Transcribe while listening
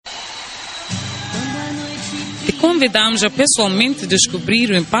Te convidamos a pessoalmente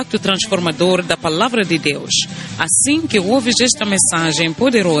descobrir o impacto transformador da Palavra de Deus, assim que ouves esta mensagem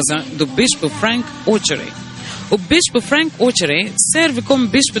poderosa do Bispo Frank Ochery. O Bispo Frank Ochery serve como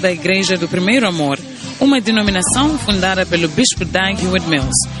Bispo da Igreja do Primeiro Amor, uma denominação fundada pelo Bispo Dag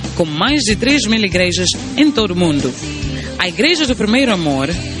Heward-Mills, com mais de 3.000 igrejas em todo o mundo. A Igreja do Primeiro Amor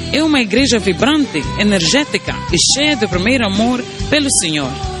é uma igreja vibrante, energética e cheia de primeiro amor pelo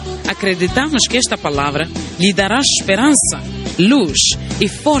Senhor. Acreditamos que esta palavra lhe dará esperança, luz e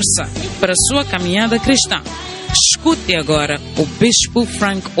força para a sua caminhada cristã. Escute agora o Bispo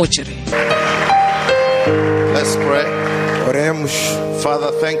Frank Ochery. Let's pray. Oremos.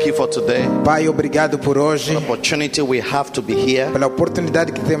 Father, thank you for today. Pai, obrigado por hoje, The opportunity we have to be here. pela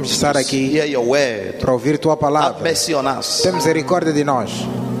oportunidade que temos de estar aqui Hear your word. para ouvir Tua Have palavra. mercy on us Tem misericórdia de nós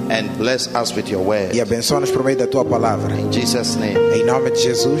and bless us with your word. e abençoa-nos por meio da Tua palavra. In Jesus' name. Em nome de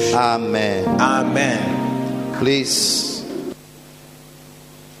Jesus. Amen. Amém. Please,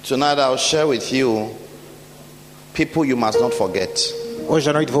 tonight I'll share with you people you must not forget. Hoje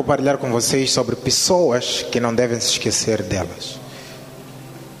à noite vou partilhar com vocês sobre pessoas que não devem se esquecer delas.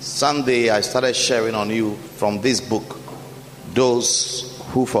 Sunday I started sharing on you from this book, Those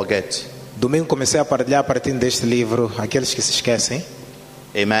Who Forget. Domingo comecei a partilhar a partir deste livro, Aqueles que se esquecem.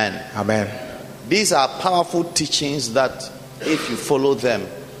 Amen. Amém. These are powerful teachings that if you follow them,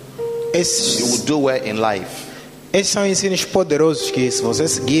 you will Esses do well in life. são ensinos poderosos que, se você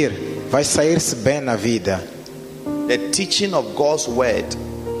seguir, vai sair-se bem na vida. The teaching of God's word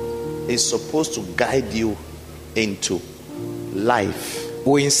is supposed to guide you into life.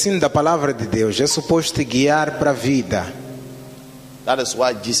 O ensino da palavra de Deus é suposto te guiar para a vida. That is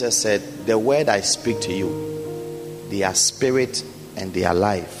why Jesus said, the word I speak to you, they are spirit and they are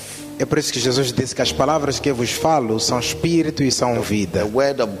life. É por isso que Jesus disse que as palavras que eu vos falo são espírito e são The vida.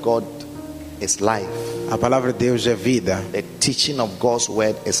 word of God is life. A palavra de Deus é vida. The teaching of God's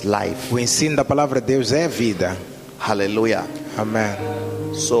word is life. O ensino da palavra de Deus é vida. Hallelujah. Amém.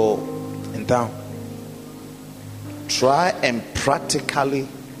 So Então, try and practically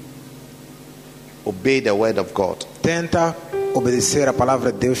obey the word of God. tenta obedecer a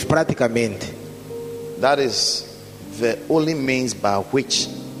palavra de Deus praticamente. That is the only means by which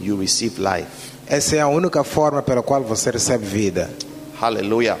you receive life. Essa é a única forma pela qual você recebe vida.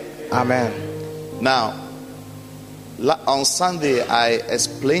 Hallelujah. Amém. Now, on Sunday, I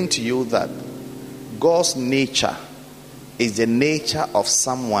explained to you that God's nature is the nature of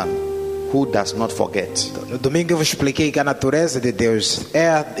someone who does not forget. No domingo eu vos expliquei que a natureza de Deus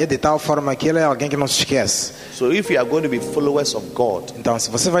é de tal forma que Ele é alguém que não se esquece. So if you are going to be followers of God, Então, se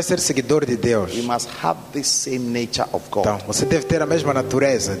você vai ser seguidor de Deus, you must have this same nature of então God. você deve ter a mesma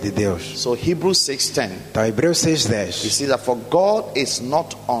natureza de Deus. So Hebrews 6:10, Então, Hebreus it 6:10 says that for God is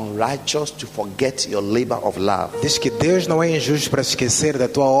not unrighteous to forget your labor of love. diz que Deus não é injusto para se esquecer da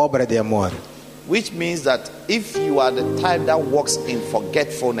tua obra de amor. Which means that if you are the type that walks in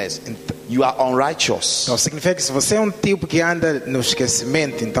forgetfulness, you are unrighteous. Então, significa que se você é um tipo que anda no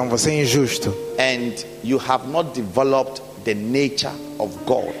esquecimento, então você é injusto. And you have not developed the nature of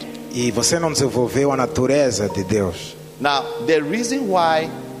God. E você não desenvolveu a natureza de Deus. Now, the reason why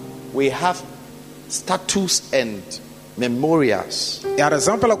we have statues and memorials E a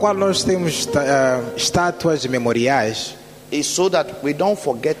razão pela qual nós temos estátuas e memoriais is so that we don't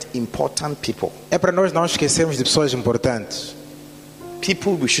forget important people. é para nós não esquecermos de pessoas importantes.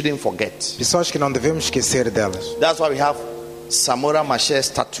 People we shouldn't forget. Pessoas que não devemos esquecer delas. That's why we have Samora Machel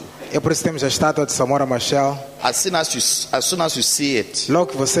statue. É por isso que temos a estátua de Samora Machel. As soon as you see it,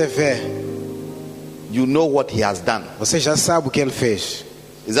 Logo que você vê, you know what he has done. você já sabe o que ele fez.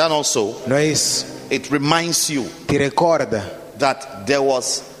 Is that not so? Não é isso? It reminds you Te recorda that there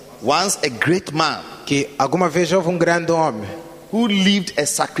was once a great man que alguma vez houve um grande homem who lived a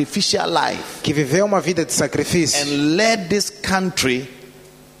sacrificial life que viveu uma vida de sacrifício and led this country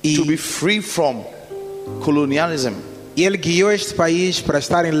to be e free from colonialism. ele guiou este país para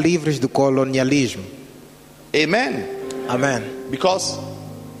estarem livres do colonialismo. Amen. Amém. Because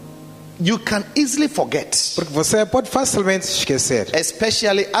you can easily forget, Porque você pode facilmente se esquecer,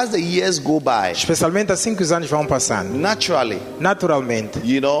 especially as the years go by. especialmente assim que os anos vão passando. Naturally, Naturalmente,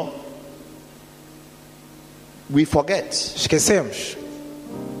 you know, we forget. esquecemos.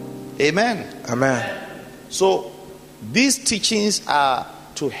 Amen. Amém. So these teachings are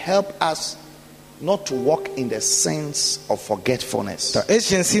to help us not to walk in the sense of forgetfulness. Então,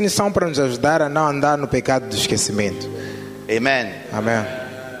 estes ensinos são para nos ajudar a não andar no pecado do esquecimento. Amen. Amém.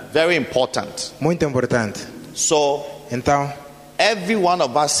 Very important. Muito importante. So Então, every one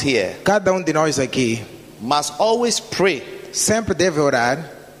of us here cada um de nós aqui must always pray sempre deve orar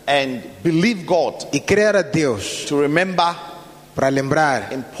and believe God e crer a Deus to remember para lembrar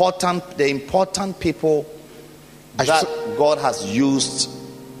the important people As that God has used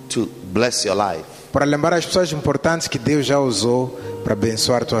to bless your life. para lembrar as pessoas importantes que Deus já usou para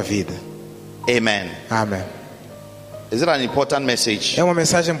abençoar tua vida. Amen. Amém. Is it an important message? É uma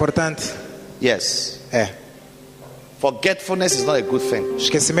mensagem importante? Yes. É. Forgetfulness is not a good thing.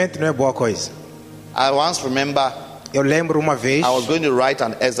 Esquecimento não é boa coisa. I once remember Eu lembro uma vez, I was going to write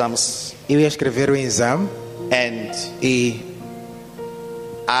an exams eu ia escrever um exame and e,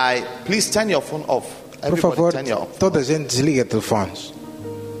 please turn your phone off. por Everybody favor, turn your toda a gente desliga telefones.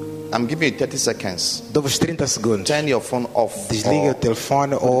 I'm giving you 30 seconds. Dou-vos 30 segundos. Turn your phone off Desliga or o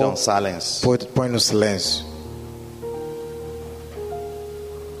telefone put it ou on silence. põe no silêncio.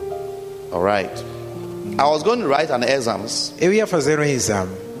 All right. I was going to write an exams Eu ia fazer um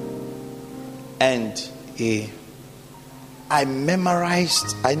exame and e I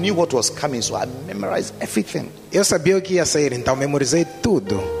memorized. I knew what was coming, so I memorized everything. eu sabia o que ia sair, então memorizei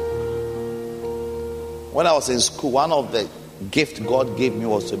tudo. When I was in school, one of the gifts God gave me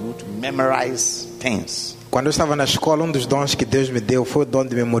was to be able to memorize things. Quando eu estava na escola, um dos dons que Deus me deu foi o dom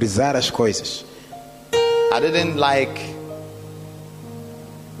de memorizar as coisas. I didn't like,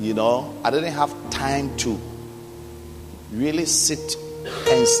 I didn't have time to really sit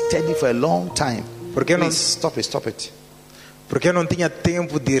and study for a long time. Porque eu não, Please, stop it. porque eu não tinha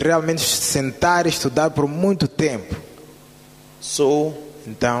tempo de realmente sentar e estudar por muito tempo. So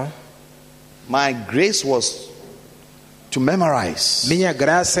Então, my grace was to memorize. minha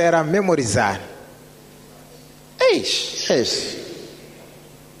graça era memorizar. Yes.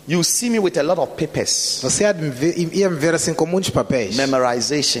 You see me with a lot of papers. Você ia me ver assim com muitos papéis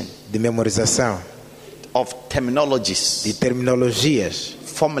Memorization de memorização, of terminologies, de terminologias,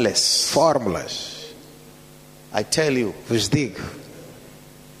 formulas. fórmulas. I tell you. Vos digo.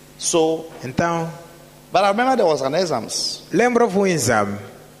 So, Então, but I remember there was an exams, lembro-vos um exame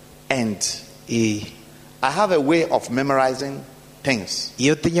and e I have a way of memorizing things.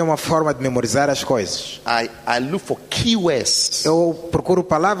 eu tinha uma forma de memorizar as coisas. I look for keywords. Eu procuro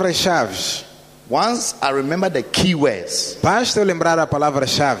palavras-chave. Once I remember the keywords, Basta eu lembrar a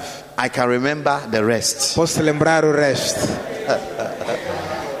palavra-chave, I can remember the rest. posso lembrar o resto.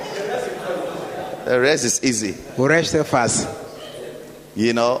 The rest is easy, O resto é fácil.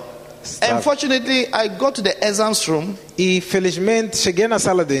 Stop. Unfortunately, I got to the exams room E felizmente cheguei na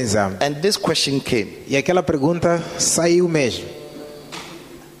sala do exame and this question came. e aquela pergunta saiu mesmo.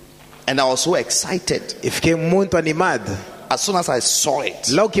 And I was so excited. E fiquei muito animado. As soon as I saw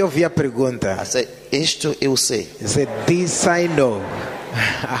it, Logo que eu vi a I pergunta, said, isto eu sei. eu disse, this I know.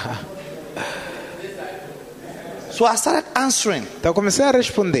 So I started answering. Então comecei a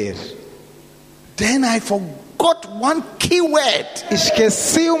responder. Then I forgot one keyword.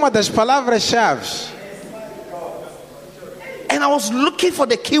 Esqueci uma das palavras-chave. And I was looking for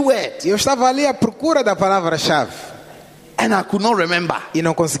the keyword. E eu estava ali à procura da palavra-chave. And I could not remember. E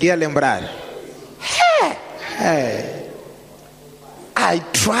não conseguia lembrar. I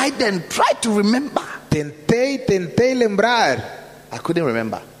tried and tried to remember. Tentei lembrar. I couldn't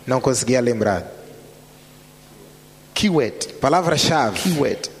remember. Não conseguia lembrar. Keyword. Palavra-chave.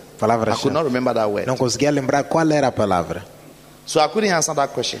 Keyword. I could not Palavra-chave. remember that word. Não conseguia lembrar qual era a palavra. So I couldn't answer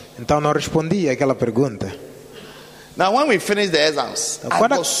that question. Então não respondia aquela pergunta. Now when we finished the exams, I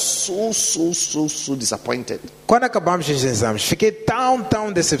Quando- was so disappointed. Quando acabamos os exames, fiquei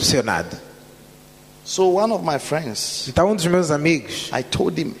tão decepcionado. So one of my friends, Então um dos meus amigos, I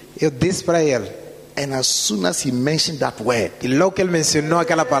told him, eu disse para ele, and as soon as he mentioned that word, e logo que ele mencionou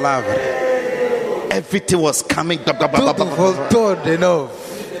aquela palavra, everything was coming. tudo voltou de novo.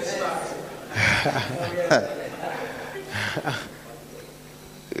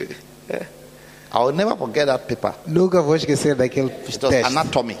 I will never forget that paper. Nunca vou esquecer daquele It was teste.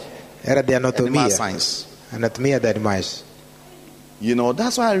 anatomy, Era de animal anatomia. science. Anatomia de animais.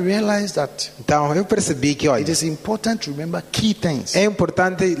 That's why I realized that Então eu percebi que, it olha, is important to remember key things. é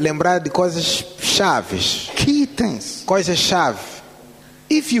importante lembrar de coisas chaves. Key things. Coisas-chave.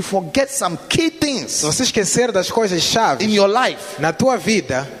 If you forget some key Se things você esquecer das coisas-chave in your life, na tua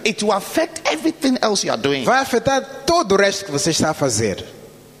vida, it will affect everything else you are doing. vai afetar todo o resto que você está a fazer.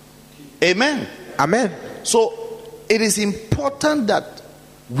 Amen. Amém? So it is important that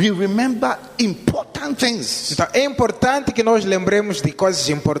we remember important things Então é importante que nós lembremos de coisas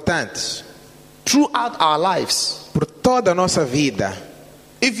importantes throughout our lives. por toda a nossa vida.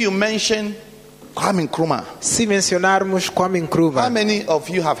 If you mention Kwame Nkrumah, Se mencionarmos Kwame how Nkrumah, many of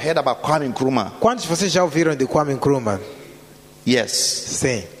you have heard about Kwame Nkrumah? quantos de vocês já ouviram de Kwame Nkrumah? Yes.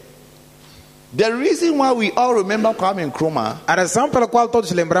 Sim. The reason why we all remember Kwame Nkrumah, A razão pela qual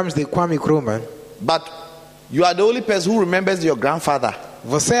todos lembramos de Kwame Nkrumah, but you are the only person who remembers your grandfather.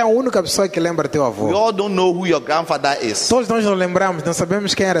 você é a única pessoa que lembra teu We avô. all don't know who your grandfather is. Todos nós não lembramos, não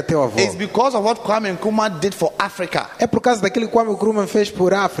sabemos quem era teu avô. It's because of what Kwame Nkrumah did for Africa. É por causa daquilo que Kwame Nkrumah fez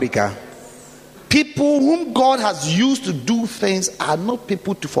por África. People whom God has used to do things are not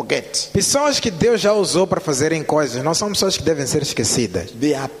people to forget. Pessoas que Deus já usou para fazerem coisas não são pessoas que devem ser esquecidas.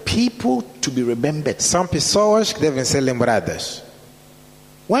 They are people to be remembered. São pessoas que devem ser lembradas.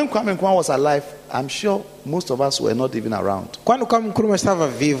 When Kwame Nkrumah was alive, I'm sure most of us were not even around. Quando Kwame Nkrumah estava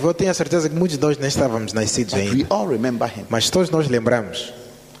vivo, eu tenho a certeza que muitos de nós nem estávamos nascidos But we ainda. all remember him. Mas todos nós lembramos.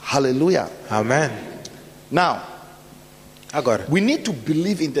 Hallelujah. Amém? Now, Agora, we need to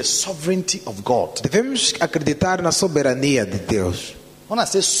believe in the sovereignty of God. devemos acreditar na soberania de Deus. When I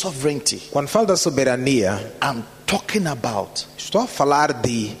say sovereignty, Quando falo da soberania, I'm talking about estou a falar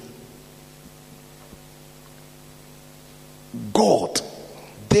de God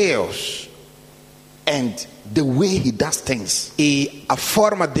Deus and the way he does things. e a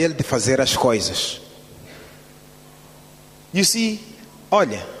forma dele de fazer as coisas. You see,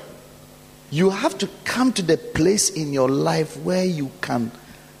 Olha, you have to come to the place in your life where you can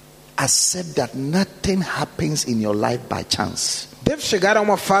accept that nothing happens in your life by chance. deve chegar a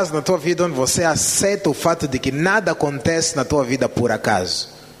uma fase na tua vida onde você aceita o fato de que nada acontece na tua vida por acaso.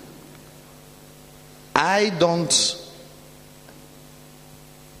 I don't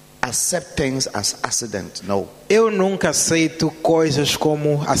accept things as accident. No. Eu nunca aceito coisas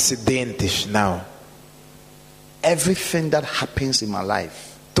como acidentes, não. Everything that happens in my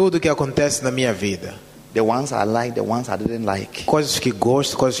life, Tudo que acontece na minha vida, the ones I like, the ones I didn't like, coisas que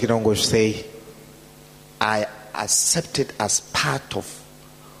gosto, coisas que não gostei, I accept it as part of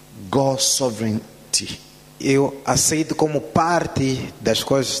God's sovereignty. eu aceito como parte das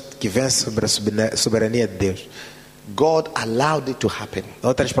coisas que vêm sobre a soberania de Deus. God allowed it to happen Em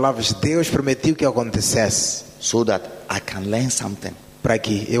outras palavras, Deus permitiu que acontecesse so that I can learn something, para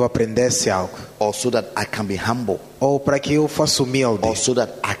que eu aprendesse algo, or so that I can be humble, ou para que eu fosse humilde, or so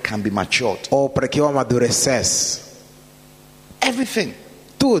that I can be matured. ou para que eu amadurecesse. Everything.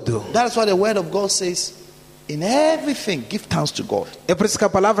 Tudo. That's why the word of God says, in everything, give thanks to God. É por isso que a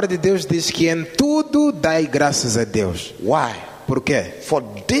palavra de Deus diz que em tudo dai graças a Deus. Why? Por quê? For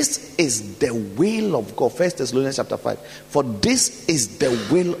this is the will of God. 1 Thessalonians chapter 5. For this is the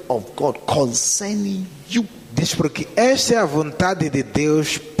will of God concerning you Diz porque esta é a vontade de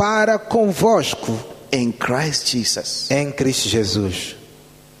Deus para convosco in Christ Jesus. em Cristo Jesus.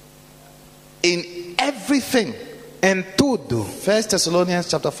 In everything. Em tudo. 1 Thessalonians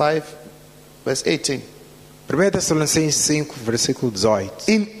chapter 5 verse 18. 1 Tessalonicenses 5, versículo 18.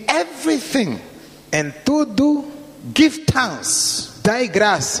 In everything, Em tudo give thanks. dai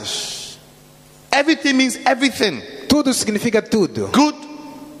graças. Everything means everything. Tudo significa tudo. Good,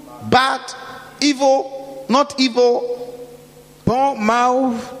 bad, evil, not evil. Bom,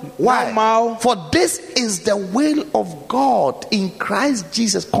 mal, Why? não mal. For this is the will of God in Christ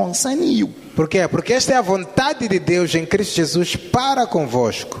Jesus concerning you. Por quê? Porque esta é a vontade de Deus em Cristo Jesus para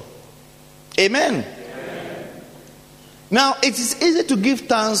convosco. Amen. Now, it is easy to give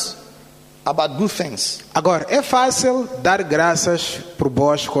thanks about good things. Agora, é fácil dar graças por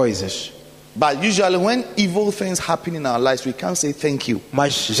boas coisas. But usually when evil things happen in our lives, we can't say thank you.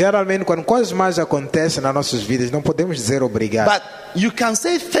 Mas, geralmente, quando coisas más acontecem nas nossas vidas, não podemos dizer obrigado. But you can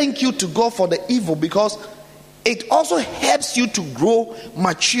say thank you to God for the evil because it also helps you to grow,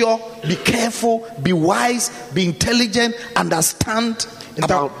 mature, be careful, be wise, be intelligent, understand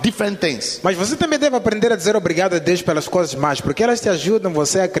about different things. Mas você também deve aprender a dizer obrigado a Deus pelas coisas más, porque elas te ajudam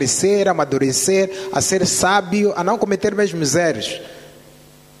você a crescer, a amadurecer, a ser sábio, a não cometer mesmos erros.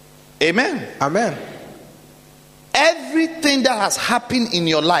 Amen. Amém? Everything that has happened in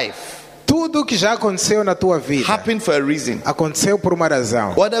your life Tudo que já aconteceu na tua vida happened for a reason, aconteceu por uma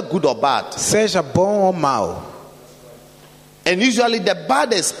razão, whether good or bad. seja bom ou mau. And usually the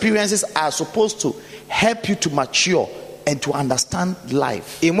bad experiences are supposed to help you to mature and to understand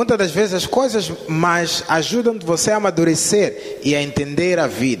life. E muitas das vezes as coisas más ajudam você a amadurecer e a entender a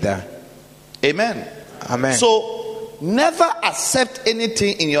vida. Amen. Amém? So never accept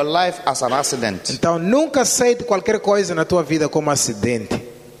anything in your life as an accident. Então nunca aceite qualquer coisa na tua vida como acidente.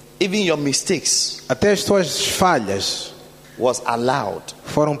 Even your mistakes Até as tuas falhas was allowed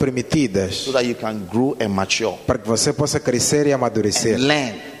foram permitidas so that you can grow and mature para que você possa crescer e amadurecer and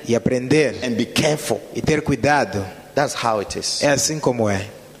learn e aprender and be careful. e ter cuidado. That's how it is. É assim como é.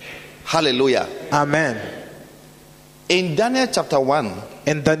 Hallelujah. Amém. In Daniel chapter 1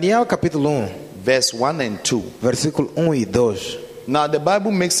 Em Daniel capítulo 1, verse 1 and 2, versículo 1 e 2, Now the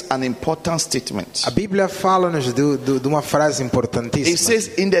Bible makes an important statement. A Bíblia fala-nos de uma frase It importantíssima. says,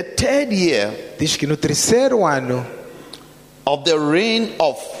 in the 3rd year Diz que no 3º ano of the reign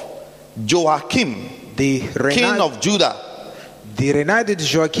of Joachim, de king of Judah, reinado de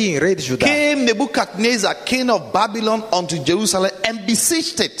Joaquim, rei de Judá, came Nebuchadnezzar, king of Babylon, unto Jerusalem and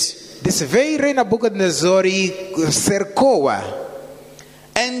besieged it. disse: veio rei Nabucodonosor e cercou-a.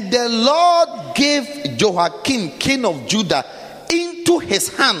 And the Lord gave Joachim, king of Judah, into his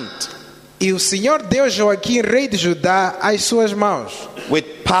hand E o Senhor deu Joaquim, rei de Judá, às suas mãos,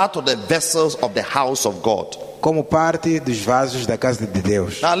 with part of the vessels of the house of God. como parte dos vasos da casa de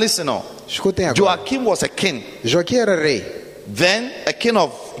Deus. Now listen on. Escutem agora. Joachim was a king, Joaquim era rei, then a king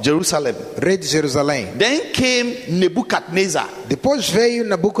of Jerusalem. rei de Jerusalém. Then came Nebuchadnezzar, Depois veio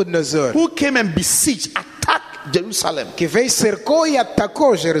Nabucodonosor, who came and besieged, attacked Jerusalem. que veio, cercou e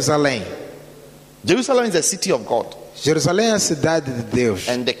atacou Jerusalém. Jerusalem is the city of God. Jerusalém é a cidade de Deus.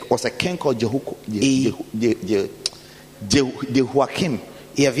 And there was a king called Jehoiakim.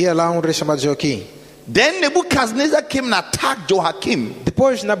 E havia lá rei chamado Joaquim. Then Nebuchadnezzar came and attacked Joachim.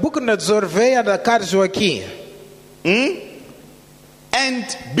 Depois Nabucodonosor veio atacar Joaquim And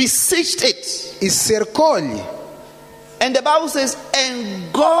besieged it. e cercou-lhe. And the Bible says,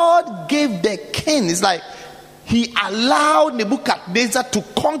 and God gave the king. It's like he allowed Nebuchadnezzar to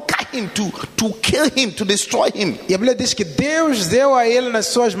conquer him, to kill him, to destroy him. E a Bíblia diz que Deus deu a ele nas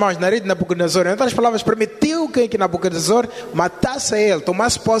suas mãos, na rei de Nabucodonosor. Em outras palavras, permitiu que Nabucodonosor matasse a ele,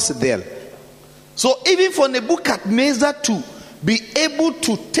 tomasse posse dele. So even for Nebuchadnezzar to be able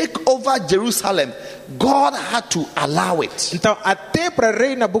to take over Jerusalem, God had to allow it. Então, até para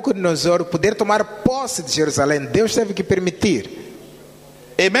rei Nabucodonosor poder tomar posse de Jerusalém, Deus teve que permitir.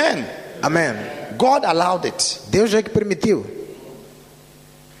 Amen. Amém. God allowed it Deus é que permitiu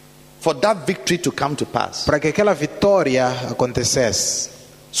for that victory to come to pass. para que aquela vitória acontecesse.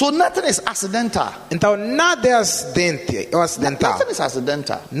 So nothing is accidental. Então, nada é acidente ou acidental. Nothing is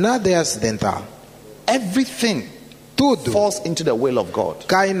accidental. Nada é acidental. Everything Tudo falls into the will of God.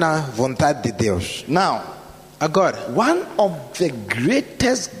 cai na vontade de Deus. Now, Agora, one of the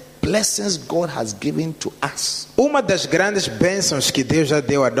greatest blessings God has given to us uma das grandes bênçãos que Deus já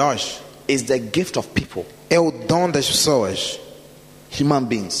deu a nós is the gift of people, é o dom das pessoas, human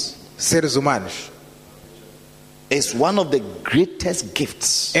beings. seres humanos. It's one of the greatest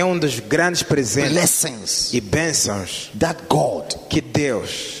gifts, É dos grandes presentes blessings e bênçãos that God que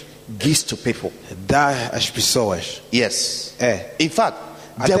Deus gives to people. dá às pessoas. Yes. É. In fact,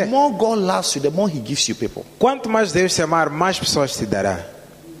 the Até- more God loves you, the more He gives you people. Quanto mais Deus te amar, mais pessoas te dará.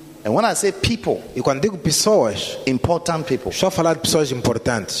 And when I say people, E quando digo pessoas, important people. estou a falar de pessoas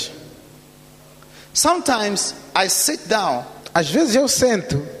importantes. Sometimes I sit down Às vezes eu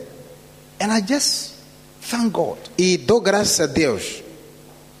sento and I just thank God e dou graças a Deus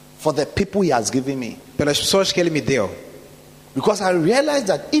for the people He has given me. pelas pessoas que Ele me deu. Because I realize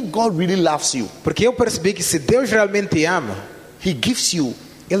that if God really loves you, Porque eu percebi que se Deus realmente te ama, He gives you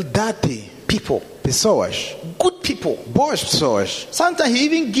Ele dá-te people, pessoas, good people. boas pessoas. Sometimes He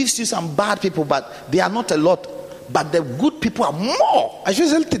even gives you some bad people, but they are not a lot. But the good people are more. Às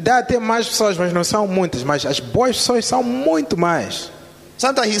vezes Ele te dá até mais pessoas, mas não são muitas. Mas as boas pessoas são muito mais.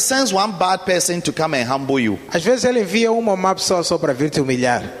 Sometimes He sends one bad person to come and humble you. Às vezes Ele envia uma má pessoa só para vir te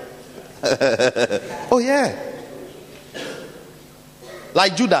humilhar. Oh, yeah.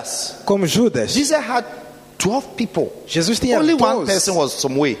 Like Judas. Como Judas. Jesus had 12 people. Jesus tinha Only one 12 person was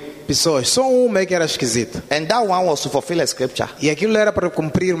some way. pessoas. Só uma é que era esquisito. And that one was to fulfill a scripture. E aquilo era para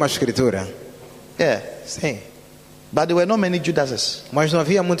cumprir uma escritura. Yeah. Sim. But there were not many Judases. Mas não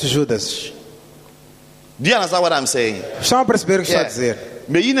havia muitos Judas. Do you understand what I'm saying? Estão a perceber o que estou a Yeah. dizer?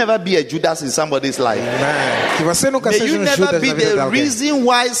 May you never be a Judas in somebody's life. Não. Que você nunca May seja you um never Judas be na vida de the alguém. reason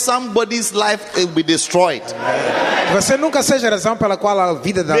why somebody's life will be destroyed. Que você nunca seja a razão pela qual a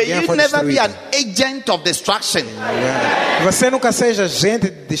vida de May alguém you foi never be destruída. an agent of destruction. Que você nunca seja agente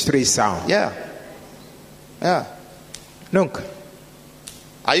de destruição. Yeah. Yeah. Nunca.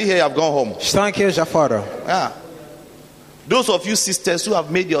 Are you here? I've gone home. Estão aqui ou já foram? Yeah. Those of you sisters who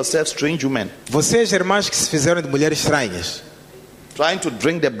have made yourselves strange women, Vocês, irmãs que se fizeram de mulheres estranhas, trying to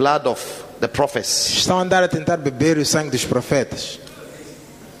drink the blood of the prophets. estão a andar a tentar beber o sangue dos profetas.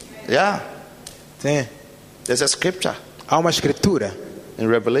 Yeah. Sim. There's a scripture Há uma escritura in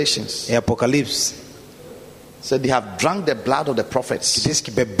Revelations. em Apocalipse So they have drunk the blood of the que prophets. diz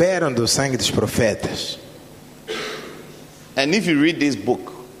que beberam do sangue dos profetas. And if you read this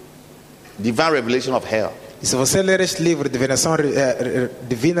book, Divine Revelation of Hell, E se você ler este livro,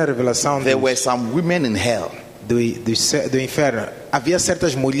 Divina Revelação, there were some women in hell do inferno. Havia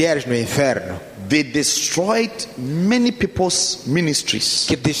certas mulheres no inferno They destroyed many people's ministries.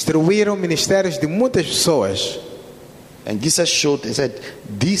 que destruíram ministérios de muitas pessoas. And Jesus showed, he said,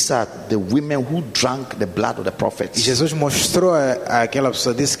 these are the women who drank the blood of the E prophets. Jesus mostrou àquela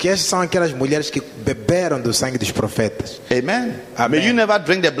pessoa, disse que estas são aquelas mulheres que beberam do sangue dos profetas. Amen. Amen. May you never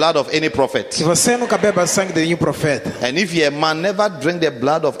drink the blood of any prophet. Se você nunca beba sangue de nenhum profeta, And if you're a man, never drink the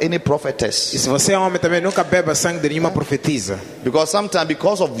blood of any e prophetess. se você é homem também, nunca beba sangue de nenhuma profetisa. Because sometimes,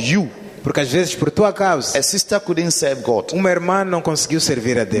 because of you, Porque às vezes, por tua causa, a sister couldn't serve God. uma irmã não conseguiu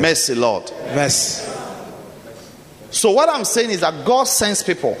servir a Deus. Mercy, Lord. Mas, So what I'm saying is that God sends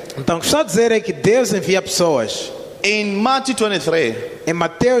people. então, o que estou a dizer é que Deus envia pessoas. In Matthew 23, Em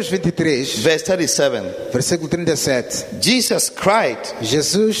Mateus 23, verse 37, versículo 37, Jesus cried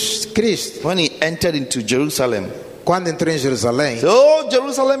Jesus Cristo, when he entered into Jerusalem. quando entrou em Jerusalém, Oh,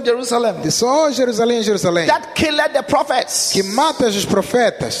 Jerusalem, Jerusalem, disse: "Oh, Jerusalém, Jerusalém, that killed the prophets que matas os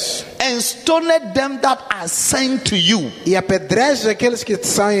profetas and stoned them that are sent to you. e apedrejas aqueles que te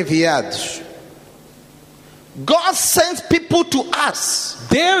são enviados." God sends people to us.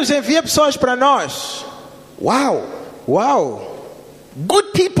 Deus envia pessoas para nós. Wow. Uau!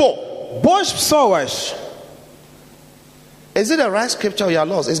 Good people. Boas pessoas. Is it the right scripture you are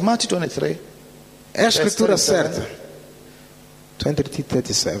lost? It's Matthew 23. É a escritura 37. certa.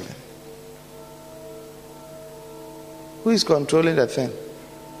 23:37. Who is controlling the thing?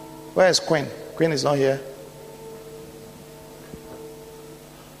 Where is Queen? Queen is not here.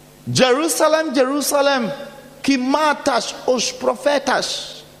 Jerusalem, Jerusalem, que matas os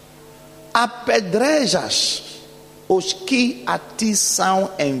profetas, apedrejas os que a ti são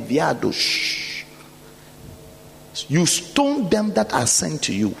enviados. You stone them that are sent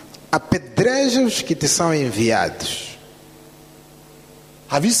to you. Apedreja os que te são enviados.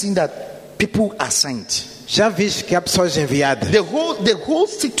 Have you seen that people are sent? Já viste que há pessoas enviadas? The whole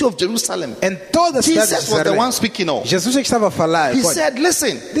city of Jerusalem. Em toda a cidade de Jesus was the one Jerusalém. speaking of. Jesus é que estava a falar. He Olha, said,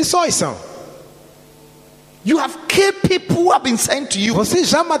 listen, disse: "Ouçam, you have killed people who have been sent to you. vocês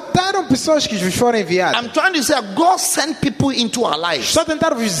já mataram pessoas que vos foram enviadas." I'm trying to say God sent people into our lives. Estou a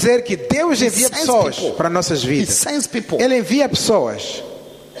tentar vos dizer que Deus envia sends pessoas people. para nossas He vidas. sends people. Ele envia pessoas.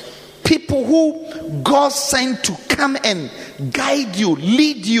 People who God sent to come and guide you,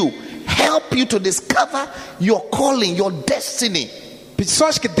 lead you, help you to discover your calling, your destiny.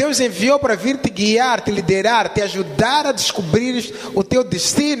 Pessoas que Deus enviou para vir te guiar, te liderar, te ajudar a descobrir o teu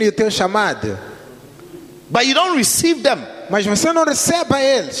destino e o teu chamado. But you don't receive them. Mas você não recebe a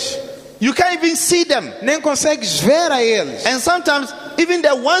eles. You can't even see them. Nem consegues ver a eles. And sometimes, even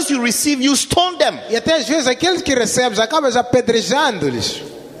the ones you receive, you stone them. E até às vezes aqueles que recebes acabas apedrejando-lhes.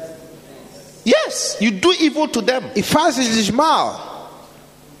 Yes, you do evil to them. E fazes-lhes mal.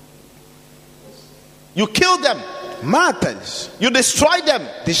 You kill them. Mata-lhes. You destroy them.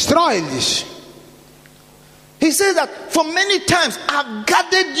 Destrói-lhes. He says that for many times I've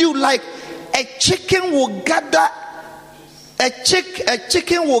gathered you like a chicken will gather a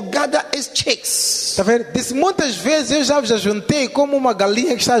chicken will gather its chicks. Está a ver? Disse: "Muitas vezes eu já vos ajuntei como uma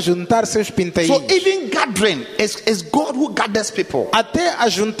galinha que está a juntar seus So pintainhos." even gathering is God who gathers people. Até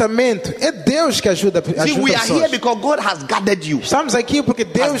ajuntamento é Deus que ajuda See, we are here pessoas. because God has gathered you Estamos aqui porque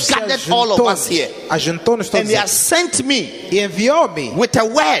Deus Has se gathered all of us here. ajuntou-nos and todos He has aqui. sent me E enviou-me with a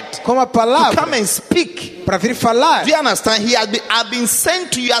word com a to palavra come and speak. para vir falar. Do you understand? I've been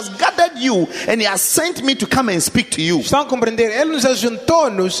sent to you, has gathered you, and He has sent me to come and speak to you. Estão a compreender? Ele nos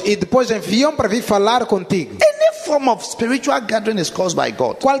ajuntou-nos e depois enviou para vir falar contigo. Any form of spiritual gathering is caused by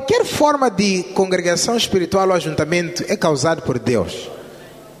God. Qualquer forma de congregação espiritual ou ajuntamento é causado por Deus.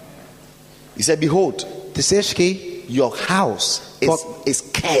 He said, behold, Disseste que your house is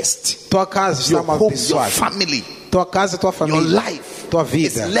cursed. tua casa está Your home, your amaldiçoada. family, Tua casa, tua your família, life tua is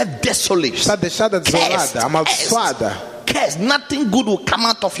vida left desolate. está deixada desolada, Cursed, amaldiçoada. cursed. Nothing good will come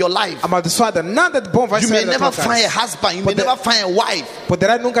out of your life. Amaldiçoada, nada de bom vai You sair may da never tua find a casa. husband. You may never find a wife.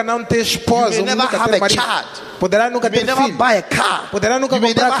 Poderá nunca não ter esposa, You may never nunca have ter a marido. child. Poderá nunca You may ter never filho. buy a car. Poderá nunca You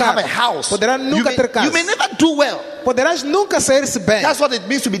may comprar never have a carro. house. Poderá You nunca may, ter casa. you may never do well. Poderás nunca sair-se bem. That's what it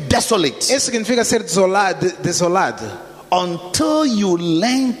means to be desolate. Isso significa ser desolado. Until you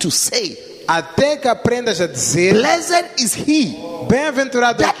learn to say, Até que aprendas a dizer: blessed is he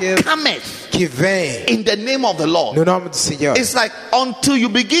bem-aventurado that aquele cometh que vem in the name of the Lord. no nome do Senhor. It's like until you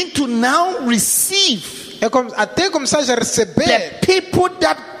begin to now receive É como, até começares a the receber people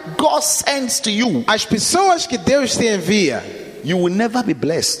that God sends to you, as pessoas que Deus te envia, you will never be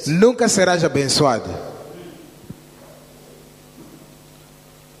blessed. nunca serás abençoado.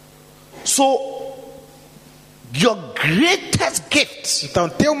 So, your greatest gift Então,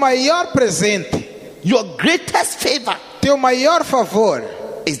 teu maior presente Your greatest favor Teu maior favor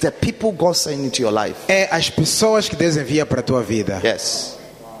is the people God sent into your life. é as pessoas que Deus envia para a tua vida. Yes,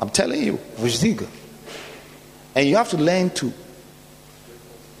 I'm telling you. Vos digo. And you have to learn to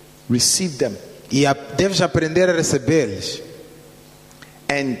receive them E deves aprender a recebê-los.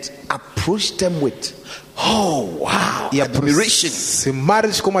 and approach them with, oh wow, E admiration,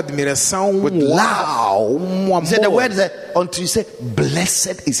 aproximar-lhes com admiração. with Uau, love. He said, the amor. word is that until you say,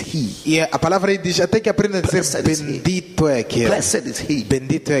 blessed is he. E a palavra aí diz até que aprenda a dizer Blessed is he. bendito é aquele. Blessed is he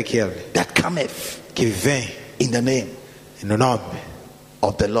Bendito é aquele that cometh que vem in the name no nome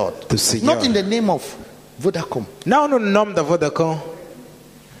of the Lord. do Senhor. Not in the name of Vodacom. Não no nome da Vodacom.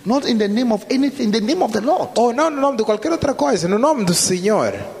 Not in the name of anything, in the name of the Lord. Ou não no nome de qualquer outra coisa. No nome do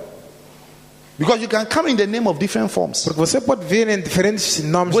Senhor. Because you can come in the name of different forms. Porque você pode vir em diferentes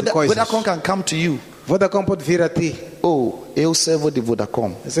nomes de coisas. Vodacom can come to you. Vodacom pode vir a ti. Oh, eu servo de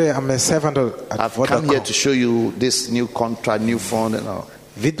Vodacom. Dizer, I'm a servant at I've come here Vodacom. to show you this new contract, new phone and all.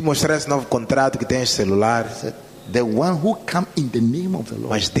 Vim te mostrar esse novo contrato que tens celular. Said, the one who come in the name of the Lord.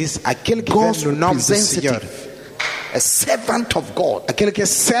 Mas disse, aquele que God's vem no nome do Senhor. representative. A servant of God. Aquele que é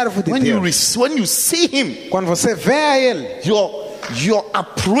servo de When Deus. you see him, Quando você vê a ele, your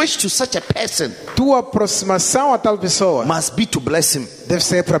approach to such a person tua aproximação a tal pessoa must be to bless him, deve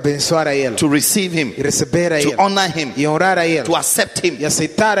ser para abençoar a ele. to receive him, E receber a to ele. honor him, E honrar a ele. to accept him. E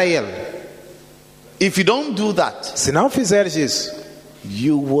aceitar a ele. If you don't do that, Se não fizeres isso,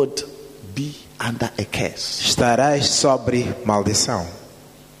 you would be under a curse. estarás sobre maldição.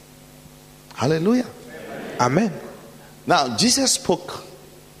 Hallelujah. Amém. Now, Jesus spoke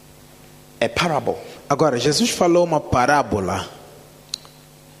a parable. Agora, Jesus falou uma parábola.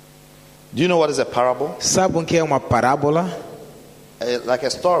 Do you know what is a parable? Sabe o que é uma parábola? Like a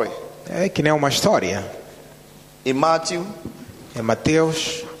story. É que nem uma história. In Matthew Em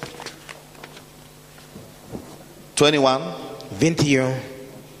Mateus 21, 21,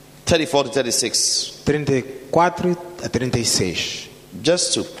 34 to 36. 34 a 36.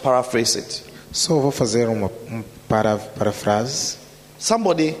 Just to paraphrase it. Só vou fazer uma parafrase.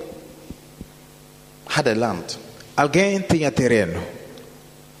 Somebody had a land. Alguém tinha terreno.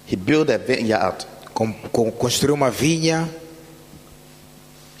 He built a vineyard. Construiu uma vinha.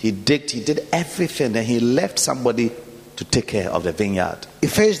 He did everything, and he left somebody to take care of the vineyard. E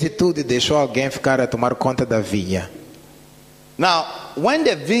fez de tudo e deixou alguém ficar a tomar conta da vinha. Now, when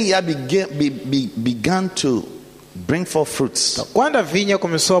the vineyard began to bring forth fruits, Quando a vinha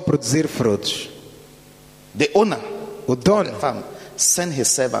começou a produzir frutos, the owner o dono farm sent his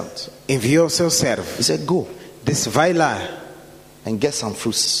servant. enviou seu servo. He said, go Disse, vai lá and get some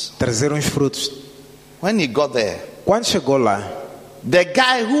fruits. trazer uns frutos. When he got there, Quando chegou lá, the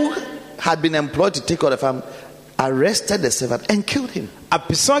guy who had been employed to take care of the farm arrested the servant and killed him. a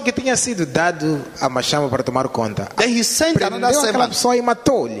pessoa que tinha sido dado a machama para tomar conta, Then he sent another prendeu aquela servant. pessoa e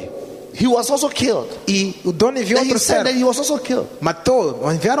matou-lhe. He was also killed. E o dono enviou Then he outro said that servo. he was also killed. Matou,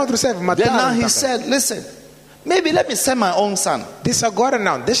 enviaram outro servo, Then now mataram. he também. said, listen, maybe let me send my own son. Disse agora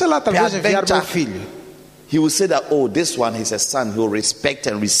não, deixa lá talvez enviar Peradventure. meu filho. He will say that, oh, this one is a son. He will respect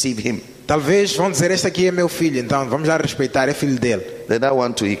and receive him. Talvez vão dizer, este aqui é meu filho, então vamos lá respeitar, é filho dele. Then that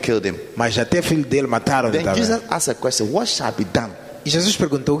one too, he killed him. Mas até filho dele mataram Then também. Jesus asked a question, what shall be done E Jesus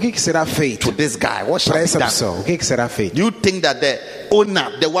perguntou, o que será to feito this guy? What shall para be essa done? pessoa? O que será feito? Do you think that the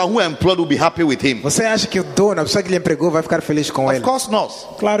owner, the one who employed, will be happy with him? Você acha que o dono, a pessoa que lhe empregou, vai ficar feliz com Of ele? course not.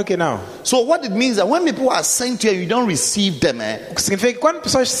 Claro que não. So what it means that when people are sent to you, you don't receive them. O que significa que quando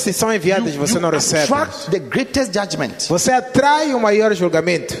pessoas são enviadas, você não recebe. attract the greatest judgment. Você atrai o maior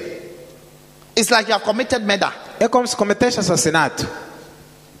julgamento. It's like you have committed murder. É como se cometeste assassinato.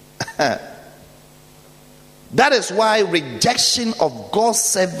 That is why rejection of God's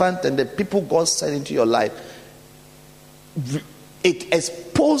servant and the people God sent into your life, it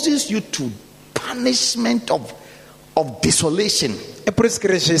exposes you to punishment of desolation. É por isso que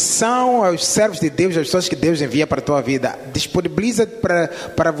rejeição aos servos de Deus, às pessoas que Deus envia para a tua vida, disponibiliza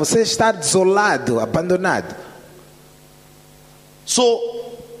para você estar desolado, abandonado. So,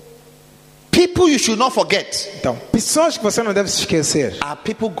 people you should not forget Então, pessoas que você não deve se esquecer are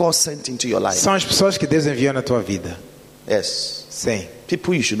people God sent into your life. são as pessoas que Deus enviou na tua vida. Yes. Sim.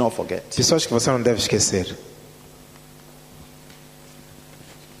 People you should not forget. Pessoas que você não deve esquecer.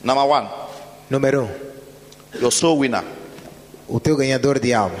 Number one, Número 1, your soul winner. o teu ganhador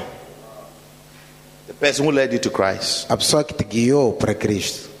de alma. The person who led you to Christ. A pessoa que te guiou para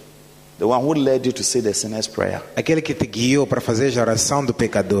Cristo. The one who led you to say the sinner's prayer. Aquele que te guiou para fazer a oração do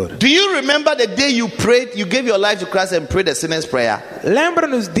pecador. Do you remember the day you prayed, you gave your life to Christ and prayed the sinner's prayer? Lembra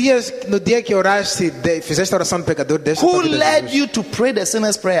no dia que oraste, fizeste a oração do pecador? Who led you to pray the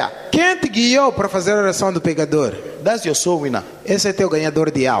sinner's prayer? Quem te guiou para fazer a oração do pecador? That's your soul winner. Esse é teu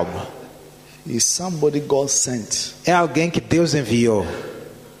ganhador de alma. Is somebody God sent É alguém que Deus enviou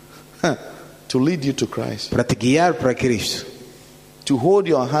to lead you to Christ, para te guiar para Cristo, to hold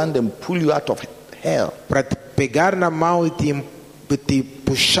your hand and pull you out of hell. para te pegar na mão e te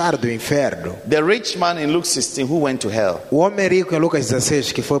puxar do inferno. The rich man in Luke 16 who went to hell, O homem rico em Lucas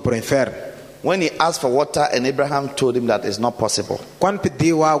 16 que foi para o inferno, when he asked for water and Abraham told him that it's not possible, quando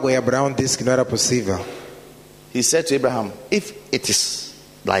pediu água e Abraão disse que não era possível, he said to Abraham, if it is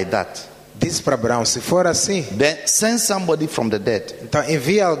like that, disse para Abraão: se for assim, then send somebody from the dead então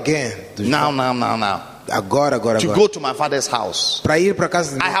envia alguém dos now agora to go to my father's house. para ir para a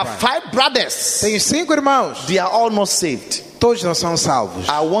casa de meu I have pai. 5 brothers. Tenho 5 irmãos, They are all not saved. todos não são salvos.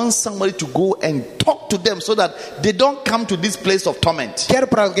 I want somebody to go and talk to them so that they don't come to this place of torment. Quero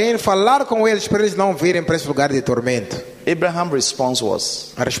para alguém falar com eles para eles não virem para esse lugar de tormento. Abraham's response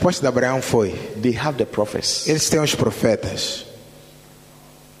was, A resposta de Abraão foi: they have the prophets. eles têm os profetas.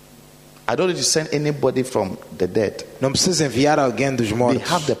 I don't need to send anybody from the dead. Não precisa enviar alguém dos They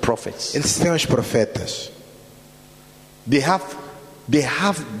mortos. have the prophets. Eles têm os profetas. They have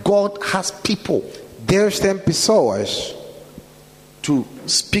God has people Deus tem pessoas to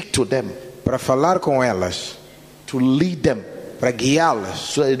speak to them, para falar com elas, to lead them, para guiá-las,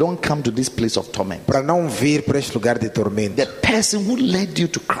 so that they don't come to this place of torment. para não vir para este lugar de tormento. The person who led you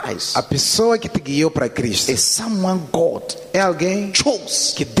to Christ A pessoa que te guiou para Cristo is someone God é alguém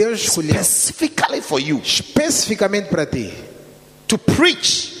chose que Deus escolheu specifically for you especificamente para ti, to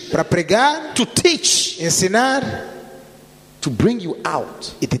preach, para pregar, to teach, ensinar to bring you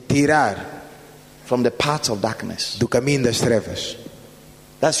out e te tirar from the paths of darkness. do caminho das trevas.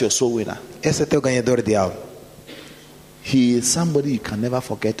 That's your soul winner. Esse é teu ganhador de alma. He is somebody you can never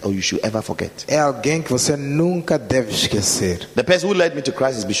forget or you should ever forget. É alguém que você nunca deve esquecer. The person who led me to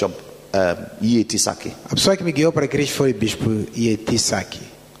Christ is Bishop E.A.T. Saki. A pessoa que me guiou para Cristo foi o bispo E.A.T. Saki.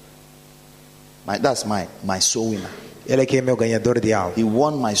 That's my soul winner. Ele é que é meu ganhador de alma. He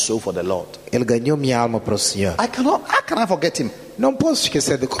won my soul for the Lord. Ele ganhou minha alma para o Senhor. How can I forget him? Não posso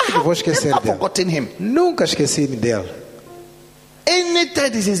esquecer dele. Como que eu vou esquecer Never dele? forgotten him. Nunca esqueci-me dele.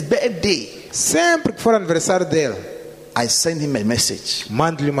 Anytime is his birthday, Sempre que for aniversário dele, I send him a message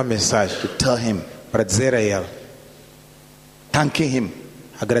mando-lhe uma mensagem to tell him, para dizer a ele, thanking him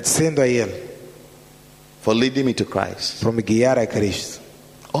agradecendo a ele for leading me to Christ por me guiar a Cristo.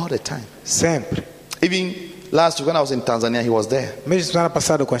 all the time. Sempre. Even last week when I was in Tanzania, he was there. Mesmo semana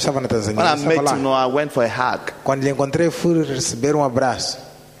passada, quando estava na Tanzânia, When I ele met estava him, lá. I went for a hug. Quando lhe encontrei, fui receber um abraço.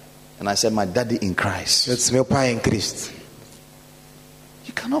 And I said, my daddy in Eu Christ. disse: meu pai é em Cristo.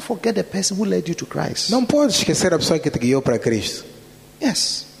 You cannot forget the person who led you to Christ. Não pode esquecer a pessoa que te guiou para Cristo.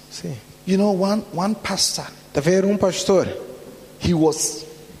 Yes. Sim. You know, one pastor, Está a ver, um pastor he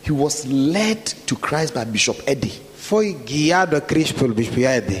was led to Christ by Bishop Eddie. foi guiado a Cristo pelo bispo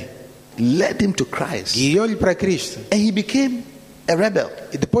Eddie. Led him to Christ. Guiou-lhe para Cristo. And he became a rebel.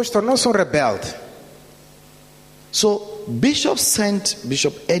 E depois tornou-se um rebelde. So Bishop sent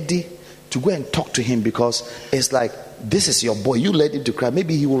Bishop Eddie to go and talk to him because it's like, this is your boy. You led him to Christ.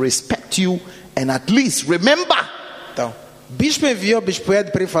 Maybe he will respect you and at least remember. Então, bispo enviou o bispo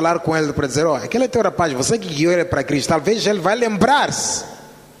Ed para ir falar com ele, para dizer: aquele é teu rapaz, você que guiou ele para Cristo, talvez ele vai lembrar-se.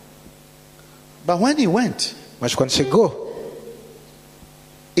 But when he went, Mas quando chegou,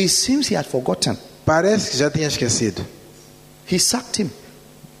 it seems he had forgotten. parece que já tinha esquecido. He sacked him.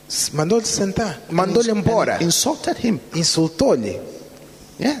 Mandou-lhe sentar, mandou-lhe embora, And insulted him. insultou-lhe.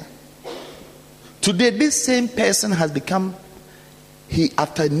 Yeah. Today, this same person has become,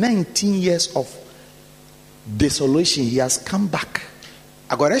 after 19 years of desolation, he has come back.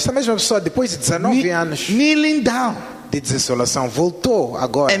 Agora, esta mesma pessoa, depois de 19 anos Kneeling down de desolação, voltou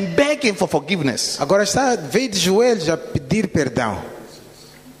agora. and begging for forgiveness. Agora veio de joelhos a pedir perdão.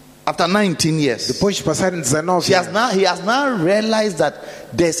 After 19 years. Depois de passarem 19 He has anos. now realized that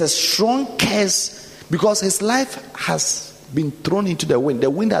there's a strong curse because his life has been thrown into the wind. The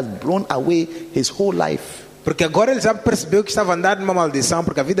wind has blown away his whole life. Porque agora ele já percebeu que estava andando numa maldição,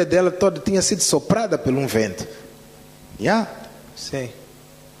 porque a vida dela toda tinha sido soprada por um vento. Yeah. Sim.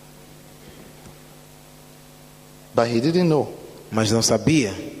 But he didn't know Mas não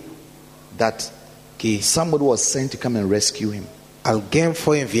sabia that que somebody was sent to come and rescue him. alguém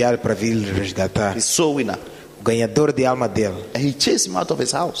foi enviado para vir lhe resgatar. His soul winner. O ganhador de alma dele. And he chased him out of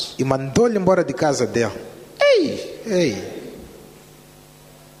his house. E mandou-lhe embora de casa dele. Hey! Ei,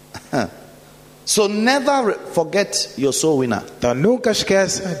 So never forget your soul winner. Então nunca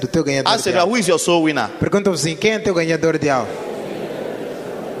esqueça do teu ganhador Ask de you, alma. who is your soul winner? Pergunta assim, quem é teu ganhador de alma?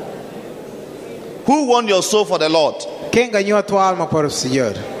 Who won your soul for the Lord? Quem ganhou a tua alma para o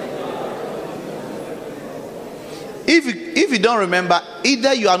Senhor? If you don't remember,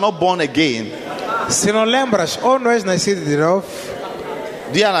 either you are not born again. Se não lembras, ou não és nascido de novo,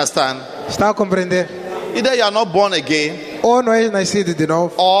 Do you understand? está a compreender? Either you are not born again, Ou não és nascido de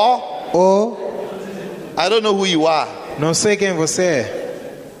novo, or ou I don't know who you are. não sei quem você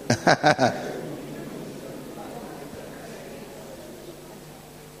é.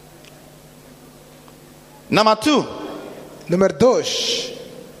 Number 2, Número 2.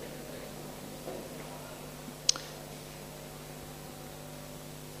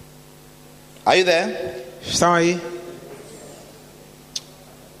 are you there? Estão aí?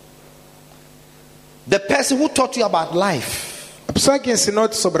 The person who taught you about life, A pessoa que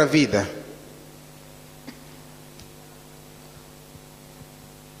ensinou-te sobre a vida.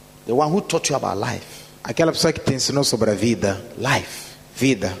 the one who taught you about life, Aquela pessoa que te ensinou sobre a vida. life.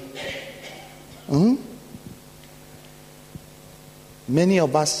 Vida. Many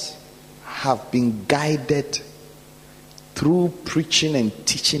of us have been guided through preaching and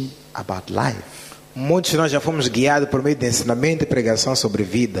teaching about life. Muitos de nós já fomos guiados por meio de ensinamento e pregação sobre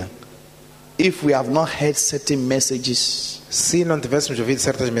vida. If we have not heard certain messages, Se não tivéssemos ouvido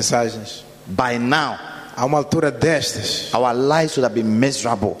certas mensagens, by now a uma altura destas, our lives would have been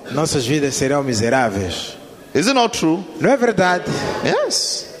miserable. nossas vidas serão miseráveis. Is it not true? Não é verdade?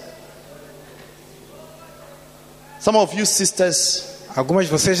 Yes. Some of you sisters, Algumas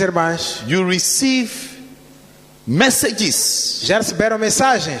de vocês, irmãs, you receive messages já receberam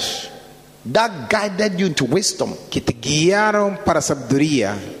mensagens that guided you into wisdom. que te guiaram para a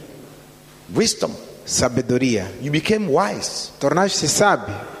sabedoria. Wisdom. Sabedoria. You became wise Tornaste-se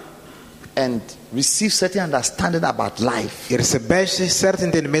sábio and received certain understanding about life. e recebeste certo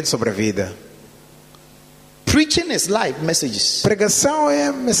entendimento sobre a vida. Preaching is life messages. Pregação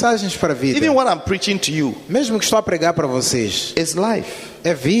é mensagens para a vida. Even what I'm preaching to you Mesmo que estou a pregar para vocês, is life.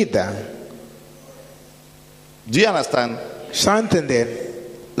 é vida. Do you understand? Estão a entender?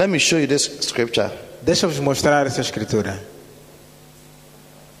 Let me show you this scripture. Deixa-vos mostrar essa escritura.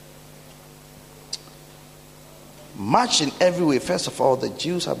 Much in every way. First of all, the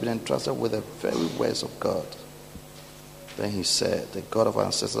Jews have been entrusted with the very words of God. Then he said, the God of our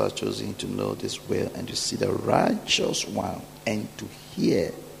ancestors has chosen him to know this will and to see the righteous one and to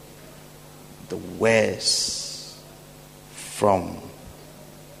hear the words from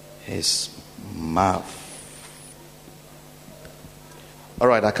his mouth. All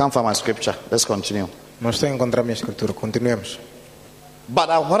right, I can't find my scripture. Let's continue. Não estou a encontrar minha escritura. Continuemos. But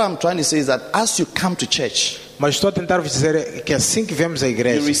what I'm trying to say is that as you come to church, Mas estou a tentar vos dizer que assim que vemos a you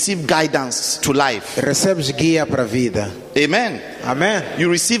igreja, receive guidance to life. recebes guia para a vida. Amen. Amém? You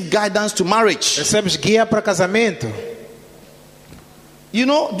receive guidance to marriage. Recebes guia para casamento. Do you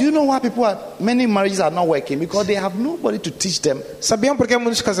know why many marriages are not working? Because they have nobody to teach them. Sabiam porque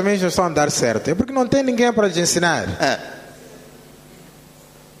muitos casamentos não estão a dar certo? É porque não tem ninguém para lhes ensinar.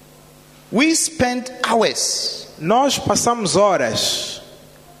 We spend hours Nós passamos horas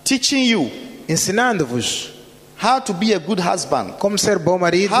teaching you ensinando-vos how to be a good husband, como ser bom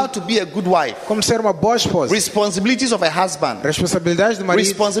marido, how to be a good wife, como ser uma boa esposa, responsibilities of a husband, responsabilidades do marido,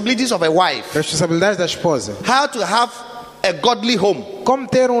 responsibilities of a wife, responsabilidades da esposa, how to have a godly home, como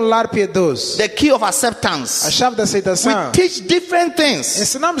ter lar piedoso, the key of a acceptance. chave da We aceitação. teach different things.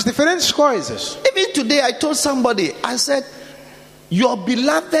 Ensinamos diferentes coisas. Even today, I told somebody, I said, your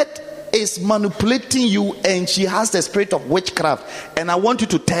beloved is manipulating you and she has the spirit of witchcraft, and I want you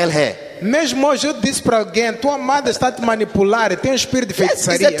to tell her. Mesmo hoje eu disse para alguém, tua amada está a te manipular e tem um espírito de Yes, it's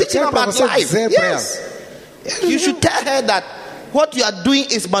feitiçaria. a Eu teaching quero para about você life. dizer para Yes. ela. You should tell her that what you are doing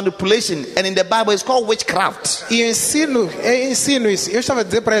is manipulation, and in the Bible it's called witchcraft. E eu ensino isso. Eu estava a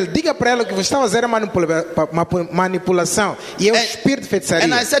dizer para ele, diga para ela que você está a fazer a manipulação. E é o espírito de feitiçaria.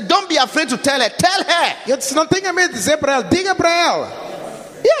 And I said, don't be afraid to tell her. Tell her. Eu disse, não tenha medo de dizer para ela, diga para ela.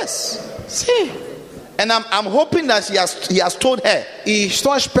 Yes. Sim. And I'm hoping that he has told her. E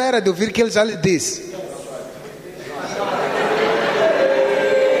estou à espera de ouvir que ele já lhe disse.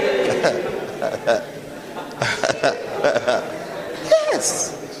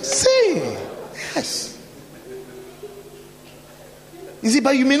 Yes. Sim. Yes. You see,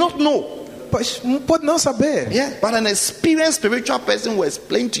 but you may not know. Pois, pode não saber. Yeah, but an experienced spiritual person will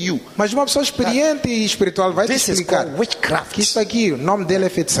explain to you. Mas uma pessoa experiente e espiritual vai te This is explicar called witchcraft. que isso aqui, o nome dele é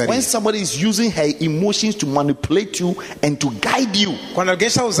feitiçaria. When somebody is using her emotions to manipulate you and to guide you Quando alguém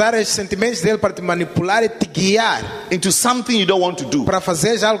está a usar os sentimentos dele para te manipular e te guiar into something you don't want to do, para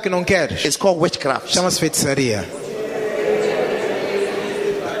fazer já algo que não queres, it's called witchcraft. chama-se feitiçaria.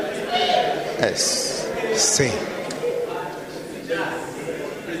 Yes. Sim.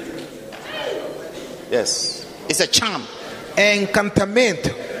 Yes. It's a charm. É encantamento.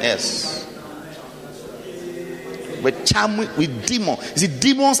 Yes. With charm, with demons. You see,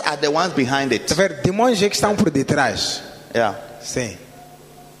 demons are the ones behind it. Tá vendo? Demônios é que estão por detrás. Yeah. Sim.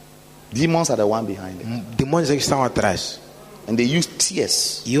 Demons are the one behind it. Demônios é que estão atrás. And they use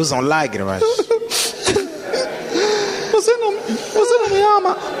tears. E usam lágrimas. Você não me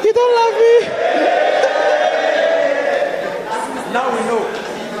ama. You don't love me. Now we know.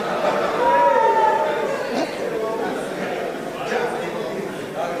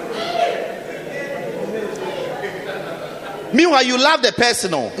 Meanwhile, you love the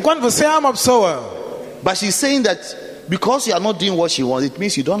person, Quando você ama a pessoa, but she's saying that because you are not doing what she wants, it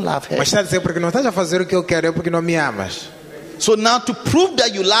means you don't love her. mas está a dizer porque não estás a fazer o que eu quero, é porque não me amas. So now to prove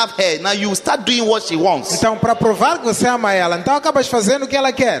that you love her, now you start doing what she wants. Então, para provar que você ama ela, então acabas fazendo o que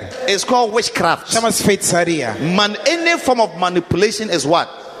ela quer. It's called witchcraft. Chama-se feitiçaria. Any form of manipulation is what?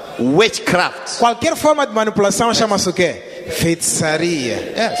 Witchcraft. Qualquer forma de manipulação chama-se o quê?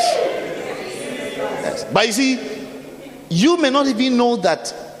 Feitiçaria. Yes. Yes. But you see, you may not even know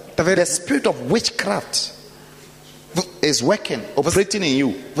that Tá vendo? the spirit of witchcraft is working, operating in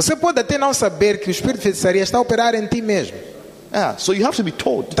you. Você pode até não saber que o espírito de feitiçaria está a operar em ti mesmo. Yeah. So you have to be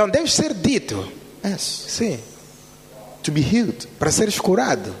told. Então deve ser dito. Yes. Sim. To be healed. Para seres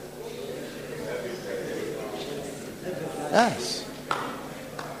curado. Yes.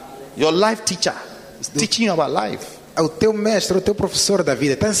 Your life teacher is teaching you about life. O teu mestre, o teu professor da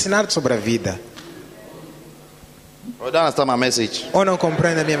vida, está a ensinar-te sobre a vida. You don't understand my message. Ou não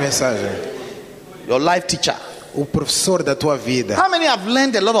compreende a minha mensagem? Your life teacher. O professor da tua vida. How many have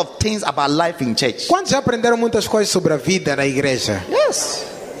learned a lot of things about life in church? Quantos já aprenderam muitas coisas sobre a vida na igreja? Yes.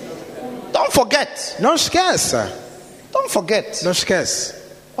 Don't forget. Não esqueça. Don't forget Não esquece.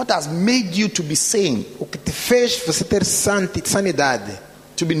 what has made you to be sane, O que te fez você ter sanidade.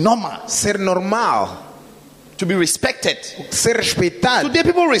 to be normal, Ser normal. to be respected. Ser respeitado. Today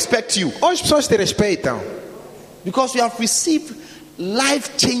people respect you Hoje as pessoas te respeitam. because you have received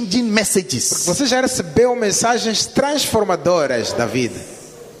life-changing messages. Você já recebeu mensagens transformadoras da vida.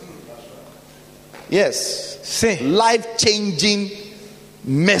 Yes. Sim. Life-changing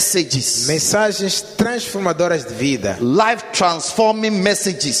messages. Mensagens transformadoras de vida. Life-transforming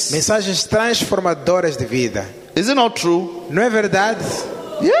messages. Mensagens transformadoras de vida. Is it not true? Não é verdade?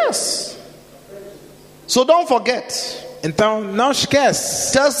 Yes. So don't forget. Então não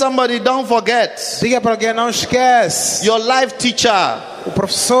esquece. Tell somebody, don't forget. Diga para alguém, não esquece. Your life teacher. O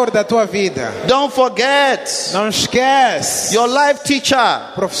professor da tua vida. Don't forget. Não esquece. Your life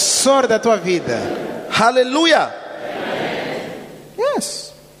teacher. Professor da tua vida. Hallelujah.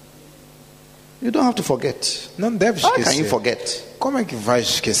 Yes. You don't have to forget. Não deve How can you esquecer. forget? Como é que vais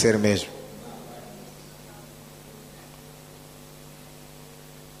esquecer mesmo?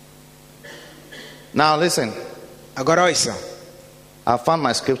 Now listen. Agora ouça. I found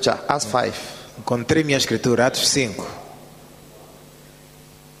my scripture, Acts 5. Encontrei minha escritura, Atos 5.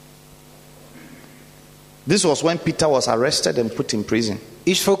 This was when Peter was arrested and put in prison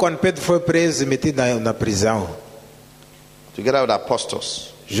Isto foi quando Pedro foi preso e metido na prisão, together with the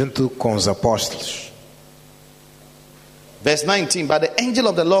apostles. junto com os apóstolos. Verse 19, but the angel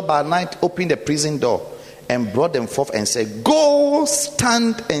of the Lord by night opened the prison door and brought them forth and said, go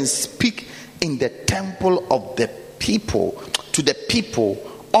stand and speak in the temple of the people, to the people,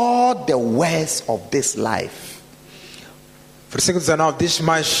 all the words of this life. Versículo 19 diz,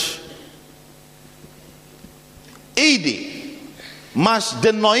 Mas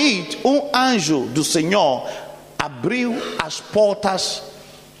de noite anjo do Senhor abriu as portas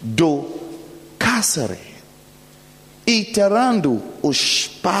do cárcere e tirando-os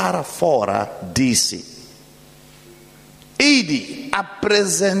para fora disse: ide,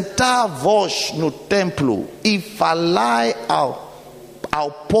 apresentai-vos no templo e falai ao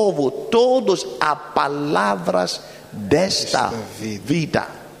povo todos as palavras desta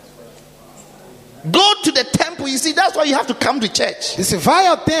vida. Go to the temple. You see, that's why you have to come to church. disse, vai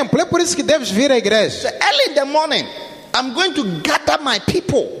ao templo, é por isso que deves vir à igreja. Early in the morning, I'm going to gather my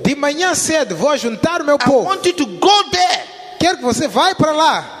people. De manhã cedo vou juntar o meu I povo. want you to go there Quero que você vá para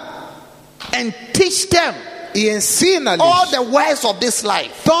lá and teach them e ensina-lhes all the words of this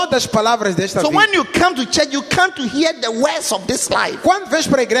life. todas as palavras desta So vida. when you come to church, you come to hear the words of this life. Quando vens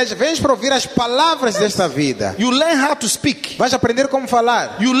para a igreja, vens para ouvir as palavras desta vida. You learn how to speak. Vais aprender como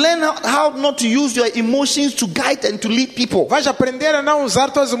falar. You learn how not to use your emotions to guide and to lead people. Vais aprender a não usar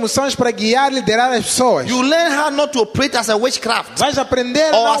tuas emoções para guiar e liderar as pessoas. You learn how not to operate as a witchcraft Vais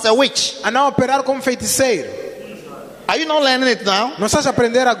aprender or as a witch. a não operar como feiticeiro. Are you not learning it now? Não estás a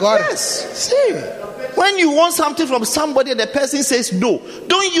aprender agora? Yes. Sim. When you want something from somebody and the person says no,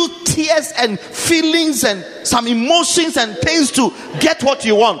 don't use tears and feelings and some emotions and things to get what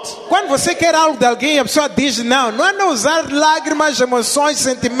you want. Quando você quer algo de alguém e a pessoa diz não, não é não usar lágrimas, emoções,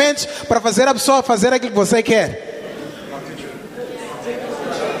 sentimentos para fazer a pessoa fazer aquilo que você quer.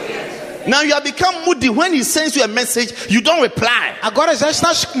 Now you have become moody. When he sends you a message, you don't reply. Agora já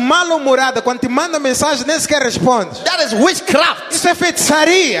estás mal-humorada. Quando te manda mensagem, nem sequer respondes. That is witchcraft. Isso é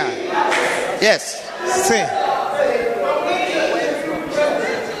feitiçaria. Yes. Sim.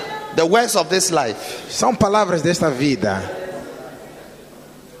 The words of this life. São palavras desta vida.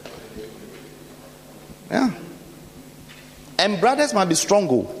 Yeah. And brothers must be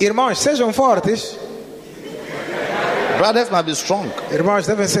strong. Irmãos, sejam fortes. Brothers must be strong. Irmãos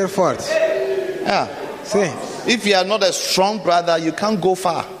devem ser fortes. Yeah. Sim. If you are not a strong brother, you can't go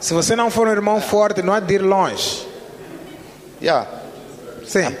far. Se você não for um irmão forte, não há de ir longe. Yeah.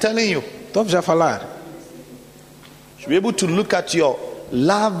 Sim. I'm telling you. Estou já a falar. You should be able to look at your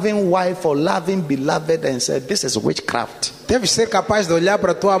loving wife or loving beloved and say, this is witchcraft. Deves ser capaz de olhar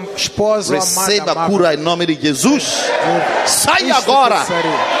para a tua esposa ou Receba amada. cura em nome de Jesus. Sai Isto é agora.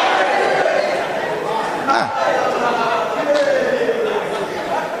 feitiçaria.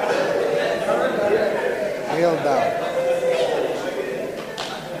 Real down.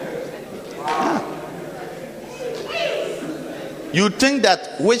 You think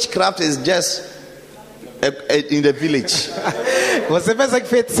that witchcraft is just in the village. Você pensa que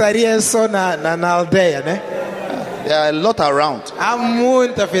feitiçaria é só na aldeia, né? There are a lot around. Há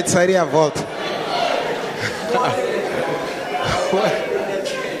muita feitiçaria à volta.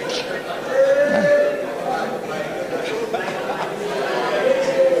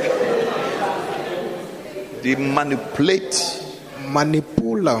 They manipulate.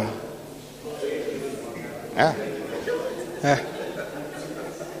 Manipulam. Yeah. É.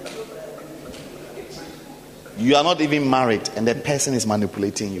 You are not even married and the person is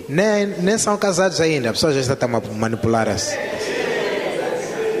manipulating you. Nem são casados ainda. A pessoa já está a manipular-se.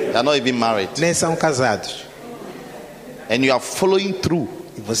 You are not even married. Nem são casados. And you are following through.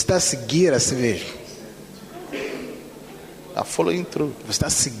 E você está a seguir a si mesmo. You are following through. Você está a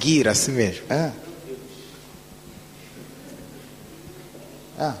seguir a si mesmo. Yeah.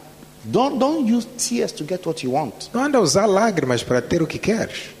 Yeah. Don't use tears to get what you want. Não anda a usar lágrimas para ter o que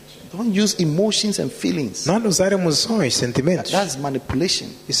queres. Don't use emotions and feelings. Não anda a usar emoções, sentimentos. That's manipulation.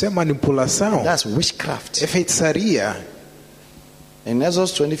 Isso é manipulação. That's witchcraft. É feitiçaria. In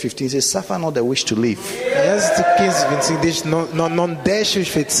Exodus 20:15 it says, suffer not the wish to live. Êxodo 15:25 diz: não deixe os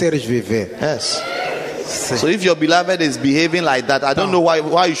feiticeiros viver. Yes. So if your beloved is behaving like that, I don't know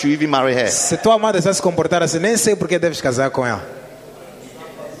why you should even marry her. Se tua amada está a se comportar assim, nem sei porque deves casar com ela.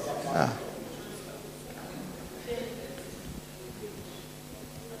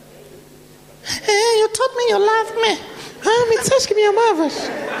 Hey, you told me you loved me. Me disseste que me amavas.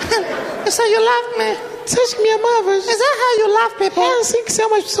 You said you loved me. Disseste que me amavas. Is that how you love people? É assim que se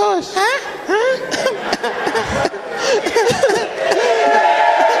ama as pessoas.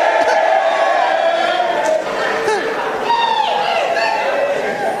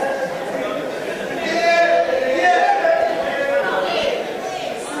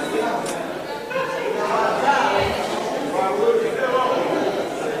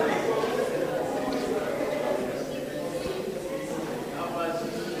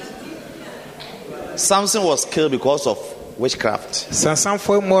 Samson was killed because of witchcraft. Sansão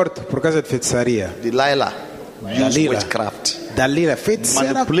foi morto por causa de feitiçaria. Delilah used Dalila. witchcraft. Dalila,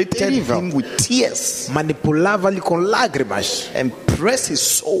 feiticeira Manipulated terrível. him with tears Manipulava-lhe com lágrimas and pressed his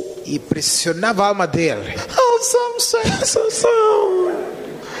soul. e pressionava a alma dele. Oh, Samson, Sansão,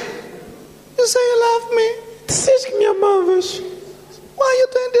 you say you love me. disseste que me amavas. Why are you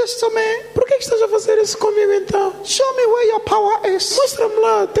doing this to me? Por que estás a fazer isso comigo então? Show me where your power is. Mostra-me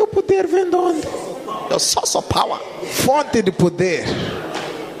lá, teu poder vem de onde? Your source of power. Fonte de poder.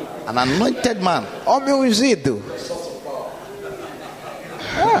 An anointed man. Homem ungido.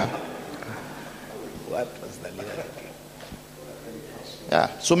 Yeah.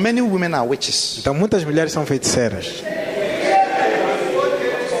 So many women are witches. Então muitas mulheres são feiticeiras.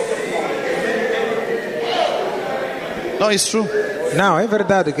 No, it's true. Não, é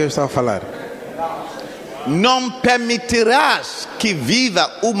verdade o que eu estou a falar. Não permitirás que viva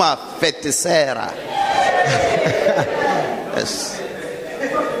uma feiticeira. Yes.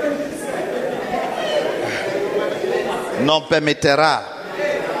 Não permitirá.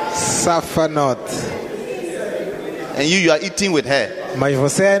 Safanote. And you are eating with her. Mas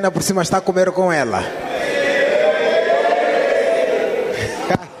você ainda por cima está a comer com ela.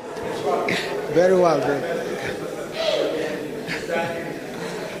 Very well, then.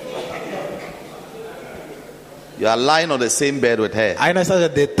 You are lying on the same bed with her. Ainda estás a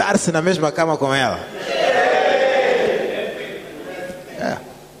deitar-se na mesma cama com ela. Yeah.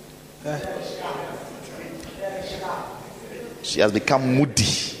 She has become moody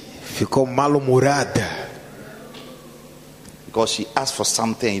Ficou mal-humorada. because she asked for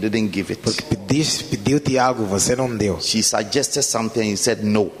something and you didn't give it. Porque pediu-te algo, você não deu. She suggested something and you said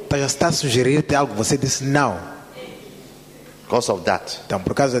no. Então já está a sugerir-te algo, você disse não. Because of that, Então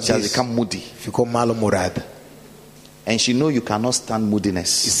por causa she has disso, become moody. ficou mal-humorada. And she knows you cannot stand E moodiness.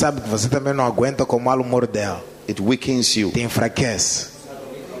 sabe que você também não aguenta com o mau humor dela. It weakens you. Te enfraquece.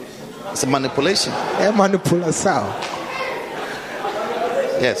 It's a manipulation. É manipulação.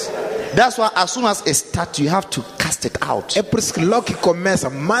 Yes. That's why as soon as it starts, you have to cast it out. É por isso que logo que começa,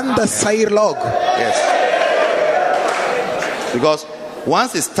 manda sair logo. Yes. Because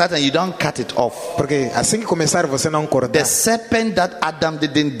once it starts and you don't cut it off, Porque assim que começar você não cortar. the serpent that Adam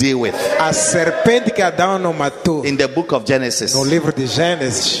didn't deal with A serpente que Adão não matou in the book of Genesis, no livro de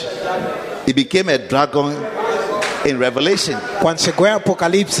Gênesis, it became a dragon in Revelation. quando chegou em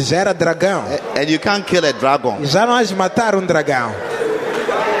Apocalipse já era dragão. And you can't kill a dragon. Já não has de matar um dragão.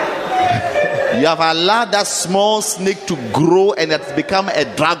 You have allowed that small snake to grow and it's become a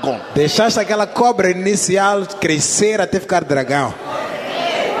dragon. Deixaste aquela cobra inicial crescer até ficar dragão.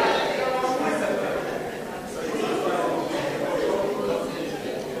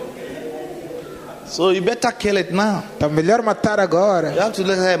 So you better kill it now. Então melhor matar agora. You have to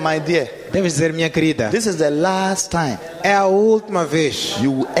let her, my dear, Deves dizer, minha querida, this is the last time é a última vez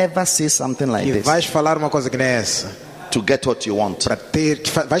you will ever say something like que this vais falar uma coisa que nem essa. to get what you want. Para ter,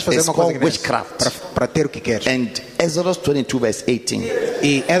 vais fazer It's uma coisa called que nem essa. witchcraft. Para ter o que queres. And Exodus 22 verse 18,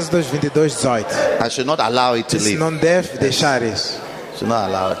 E Êxodo 22:18. I should not allow it to Isso live. não deve deixar isso. Should not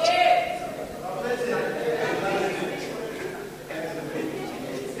allow it.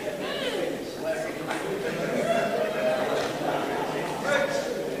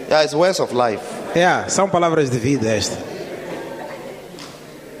 Yeah, it's words of life. São palavras de vida esta.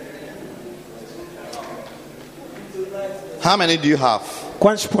 How many do you have?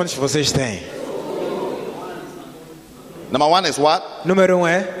 Quantos pontos vocês têm? Number one is what? Número 1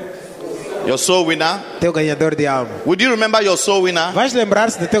 é Your soul winner. teu ganhador de alma. Would you remember your soul winner? Vais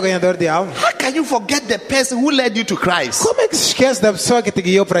lembrar-se do teu ganhador de alma? How can you forget the person who led you to Christ? Como é que se esquece da pessoa que te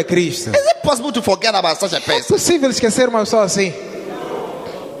guiou para Cristo? Is it possible to forget about such a É person? possível esquecer uma pessoa assim?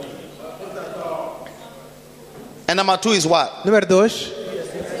 And number two is what? Número 2,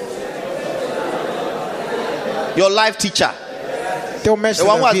 Your life teacher. teu The mestre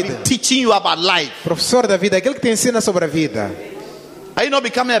one who da has vida. been teaching you about life. Professor da vida, aquele que te ensina sobre a vida. Are you not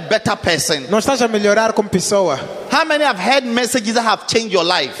becoming a better person? Não estás a melhorar como pessoa? How many have heard messages that have changed your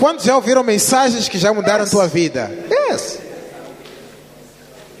life? Quantos já ouviram mensagens que já mudaram tua vida? Yes.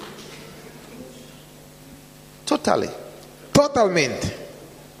 Totally. Totalmente.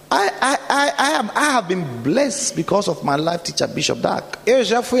 I have been blessed because of my life teacher, Bishop Dag. Eu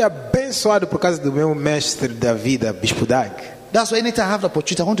já fui abençoado por causa do meu mestre da vida, Bispo Dag. That's why anytime I have the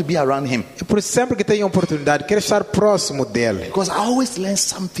opportunity, I want to be around him. E por isso sempre que tenho oportunidade, quero estar próximo dele. Because I always learn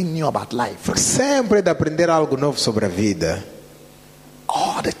something new about life. Porque sempre é de aprender algo novo sobre a vida.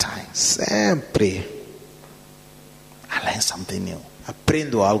 All the time. Sempre I learn something new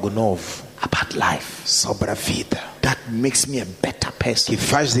aprendo algo novo about life. sobre a vida. That makes me a better person. Que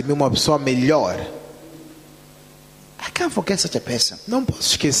faz de mim uma pessoa melhor. I can't forget such a person. Não posso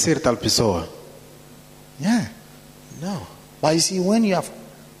esquecer tal pessoa. Yeah. Não. But you see, when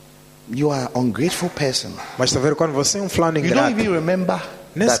you are ungrateful person, Mas está a ver, quando você é um fulano you don't ingrato, even remember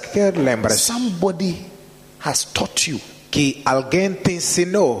nem that sequer lembra somebody has taught you que alguém te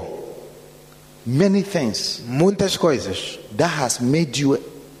ensinou many things muitas coisas that has made you,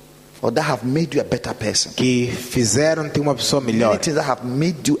 or that have made you a better person. que fizeram-te uma pessoa Many melhor. things that have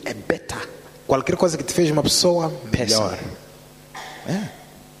made you a better Qualquer coisa que te fez uma pessoa person. melhor. Yeah.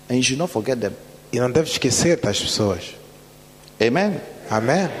 And you should not forget them. E não deve esquecer das pessoas. Amen.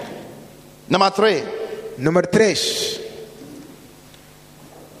 Amém? Number 3. Número 3.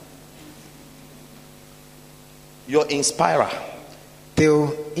 Your inspirer.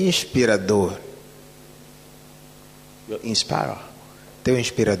 Teu inspirador. Your inspirer. Teu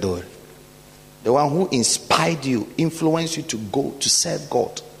inspirador. The one who inspired you, influenced you to go to serve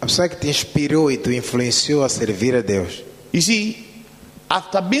God. A pessoa que te inspirou e te influenciou a servir a Deus. You see,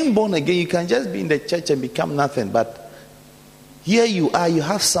 after being born again, you can just be in the church and become nothing. But here you are, you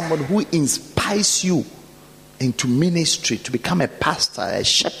have someone who inspires you into ministry to become a pastor, a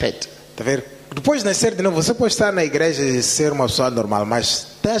shepherd. Tá vendo? Depois de nascer de novo, você pode estar na igreja e ser uma pessoa normal, mas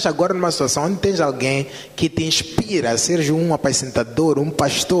estás agora numa situação onde tens alguém que te inspira a ser um apacentador, um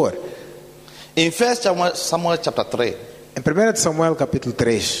pastor. In 1 Samuel chapter 3, Em 1 Samuel capítulo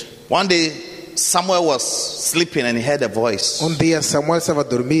 3, one day Samuel was sleeping and he heard a voice. dia Samuel estava a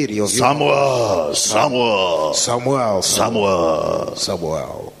dormir e ouviu Samuel, Samuel, Samuel, Samuel.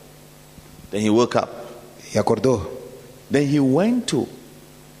 Samuel. Then he woke up. E acordou. Then he went to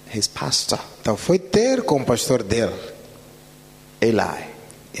his pastor, Então foi ter com o pastor dele, Eli,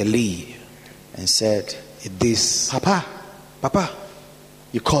 Eli, and said, e disse: Papa, Papá,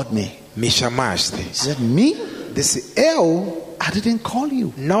 you called me. me chamaste. He said, me? Disse: Eu I didn't call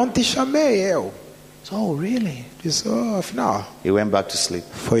you. não te chamei, eu. So, oh, really? Disse: Oh, afinal, He went back to sleep.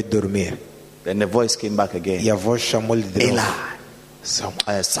 foi dormir. Then the voice came back again. E a voz chamou-lhe de novo. Eli,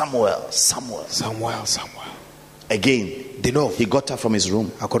 Samuel, Samuel, Samuel. Samuel, Samuel. Again, De novo, he got up from his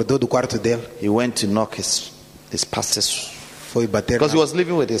room. acordou do quarto dele, He went to knock his pastor's, foi bater because he na, was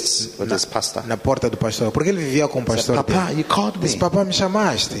living with his pastor. na porta do pastor, porque ele vivia com o He said, pastor Papa, dele. you called me. Disse: Papá, me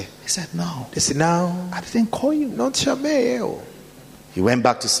chamaste. He said, no, Disse: Não, I didn't call you. não te chamei, eu. He went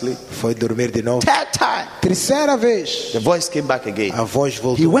back to sleep. Foi dormir de novo. Third time, Terceira vez, the voice came back again. a voz He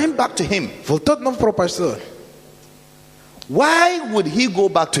voltou. went back to him. Voltou de novo para o pastor. Why would he go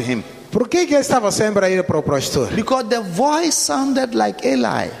back to him? Por que ele estava sempre a ir para o pastor? Because the voice sounded like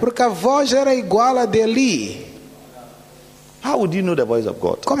Eli. Porque a voz era igual a de Eli. How would you know the voice of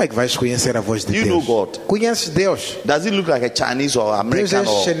God? Como é que vais conhecer a voz de You Deus? know God. Conheces Deus. Does it look like a Chinese or Deus é American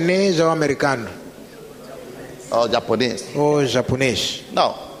or chinês ou americano? Japanese? Ou japonês?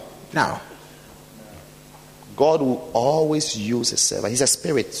 No. Não. God will always use a servant. He's a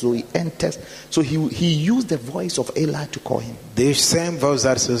spirit, so he enters. So he used the voice of Eli to call him. Deus sempre vai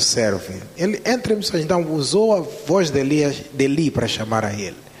usar seu servo. Ele entra em missões, então usou a voz de Eli para chamar a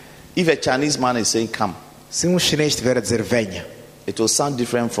ele. If a Chinese man is saying come, Se um chinês estiver a dizer venha, it will sound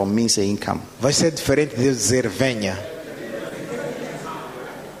different from me saying come. vai ser diferente de Deus dizer venha.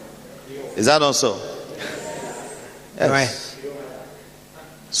 Is that also? Não é?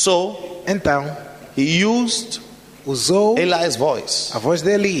 So Então, he used usou Eli's voice. a voz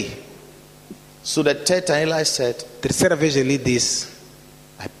de Eli. So the third time Eli said, Terceira vez Eli disse: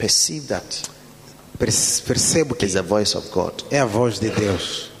 I perceive that percebo que it's the voice of God. é a voz de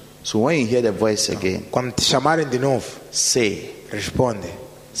Deus. So when you hear the voice again, Quando te chamarem de novo, say, responde: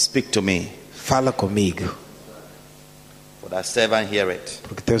 speak to me, fala comigo, for that servant hear it.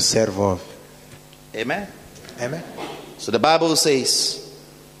 porque teu servo ouve. Amen. Amém? So the Bible says,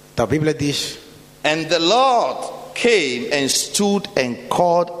 Então a Bíblia diz: and the Lord came and stood and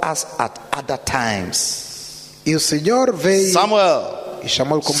called us at other times. E o Senhor veio Samuel, e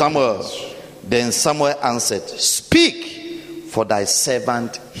chamou-lhe como Samuel. Then Samuel answered, speak, for thy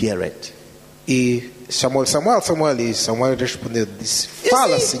servant heareth. E chamou Samuel, Samuel, e Samuel respondeu, disse: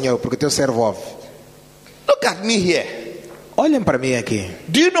 fala, see? Senhor, porque teu servo ouve. Look at me here. Olhem para mim aqui.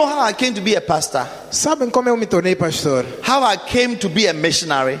 Do you know how I came to be a pastor? Sabem como eu me tornei pastor? How I came to be a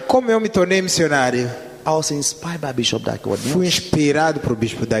missionary? Como eu me tornei missionário? I was inspired by Bishop Dagwood. Fui inspirado por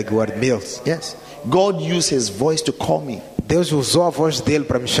bispo Dagwood Mills. Yes. God used his voice to call me. Deus usou a voz dele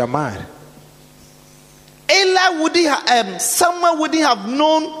para me chamar. Eli wouldn't have, Samuel wouldn't have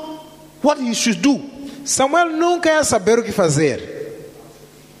known what he should do. Samuel nunca ia saber o que fazer.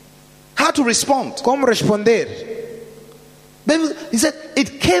 How to respond. Como responder? Then he said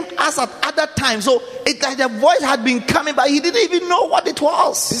it came as at other times. So it like the voice had been coming, but he didn't even know what it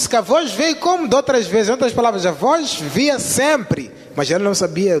was. Diz que a voz veio como de outras vezes. Em outras palavras, a voz via sempre, mas ele não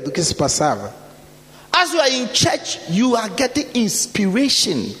sabia do que se passava. As you are in church, you are getting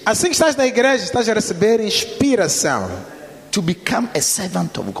inspiration Assim que estás na igreja, estás a receber inspiração to become a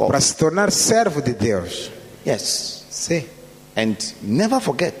servant of para God. se tornar servo de Deus. Yes. Sim. And never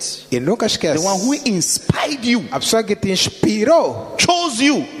forget, E nunca the esquece. one who inspired you, A pessoa que te inspirou, chose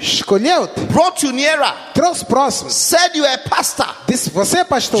you, escolheu-te, brought you nearer, trouxe próximo, said you are a pastor. disse: você é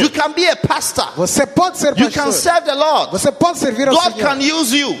pastor. You can be a pastor. Você pode ser You can pastor. serve the Lord. Você pode servir ao God Senhor. can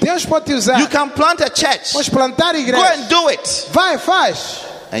use you. Deus pode te usar. You can plant a church. Podes plantar Go igreja. and do it. Vai, faz.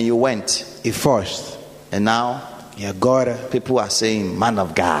 And you went. E foste. And now E agora, people are saying, man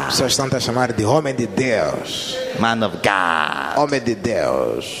of God. pessoas estão a chamar de homem de Deus. Man of God. Homem de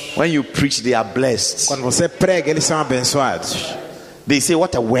Deus. When you preach, they are blessed. Quando você prega, eles são abençoados. They say,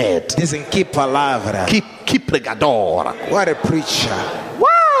 what a word. Dizem que palavra. Que pregador. What a preacher.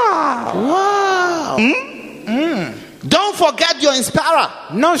 Wow. Wow. Don't forget your inspirer.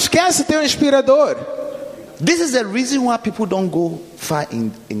 Não esquece teu inspirador. This is the reason why people don't go far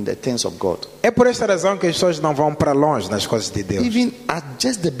in the things of God. É por esta razão que as pessoas não vão para longe nas coisas de Deus. Even at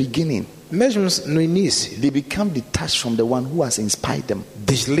just the beginning, Mesmo no início, they become detached from the one who has inspired them.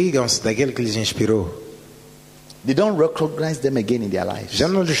 desligam-se daquele que lhes inspirou. They don't recognize them again in their lives. Já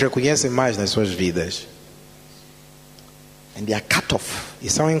não lhes reconhecem mais nas suas vidas. And they are cut off. E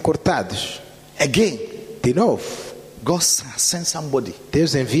são encurtados. Again, De novo, God sends somebody.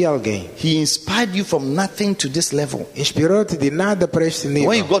 Deus envia alguém. He inspired you from nothing to this level. Inspirou-te de nada para este nível.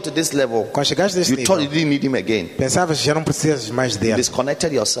 When you got to this level, Quando chegaste a este you thought you nível, didn't need him again. pensavas que já não precisas mais You dele.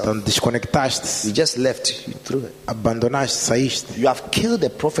 disconnected yourself. Então desconectaste-se, You just left. You threw it. abandonaste, saíste. You have killed the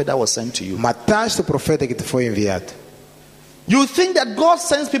prophet that was sent to you. Mataste o profeta que te foi enviado. You think that God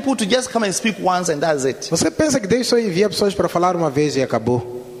sends people to just come and speak once and that's it. Você pensa que Deus só envia pessoas para falar uma vez e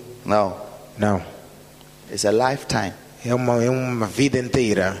acabou? No. Não. It's a lifetime. É uma vida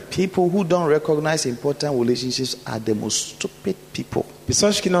inteira. People who don't recognize important relationships are the most stupid people.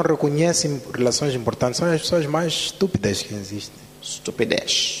 Pessoas que não reconhecem relações importantes são as pessoas mais estúpidas que existem.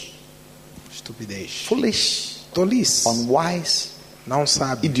 Stupidish. Estupidez. Foolish. Tolice. Unwise. Não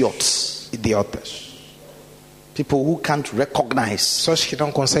sabe. Idiots. Idiotas. People who can't recognize Pessoas que não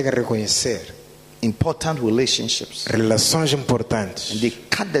conseguem reconhecer important relationships. relações importantes. And they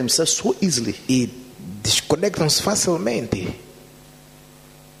cut themselves so easily. E desconectam-se facilmente.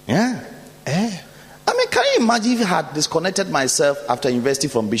 Yeah. É. I mean, can you imagine if I had disconnected myself after university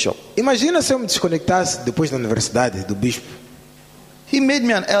from Bishop? Imagina se eu me desconectasse depois da universidade, do bispo. He made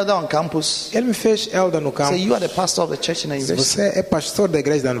me an elder on campus. Ele me fez elda no campo. Say, you are the pastor of the church in the university. Você é pastor da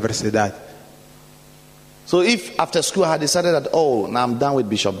igreja da universidade. So if after school I had decided that, oh, now I'm done with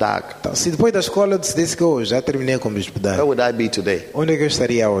Bishop Dag, Então, se depois da escola eu decidisse que hoje já terminei com o bispo where Dag, would I be today? onde é que eu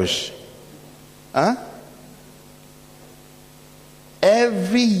estaria hoje? Huh?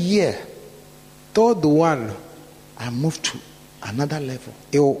 Every year Todo ano I move to another level.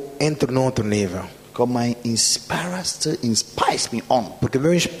 eu entro num outro nível. Because my inspirer still inspires me on. Porque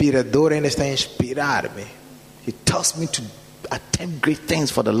meu inspirador ainda está a inspirar-me. He tells me to attempt great things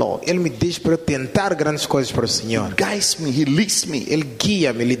for the Lord. Ele me diz para eu tentar grandes coisas para o Senhor. He guides me, he leads me, Ele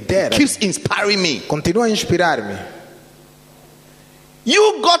guia-me, lidera, keeps inspiring me. continua a inspirar-me.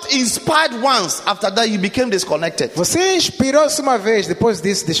 You got inspired once, after that you became disconnected. Você inspirou-se uma vez, depois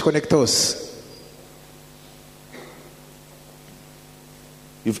disso desconectou-se.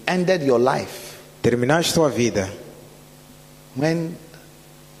 You've ended your life. Terminaste tua vida. When,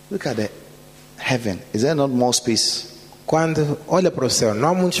 look at the heaven. Is there not more space Quando olha para o céu, não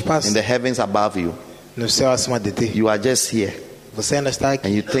há muito in espaço the heavens above you? no céu acima de ti. You are just here Você ainda está aqui.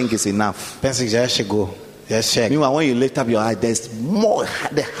 and you think it's enough. Pensa que já chegou. Já chega. Meanwhile, when you lift up your eye, there's more.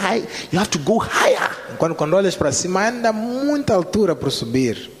 The high, you have to go higher. Quando olhas para cima, ainda há muita altura para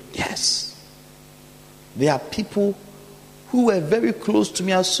subir. Yes. There are people who were very close to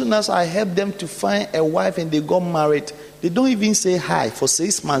me. As soon as I helped them to find a wife and they got married, they don't even say hi. For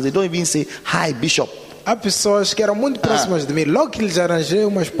 6 months, they don't even say hi, Bishop. Há pessoas que eram muito próximas de mim. Logo que lhes arranjei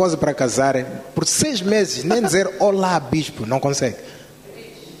uma esposa para casarem, por 6 meses, nem dizer olá, bispo, não consegue.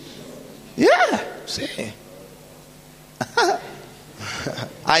 Yeah. Sim.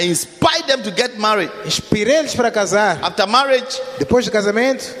 I inspired them to get married. Inspirei-los para casar. After marriage, Depois do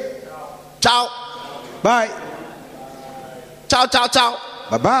casamento, ciao, bye. ciao, ciao, ciao.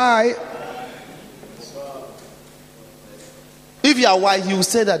 Bye bye. If you are wise, you will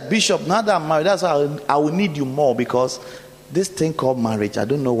say that, Bishop, now that I'm married, that's why I will need you more, because this thing called marriage, I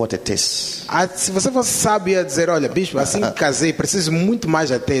don't know what it is. Se você fosse sábio, ia dizer: olha, bispo, assim que casei, preciso muito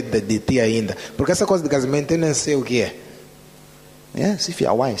mais até de ti ainda. Porque essa coisa de casamento eu nem sei o que é. Yes, if you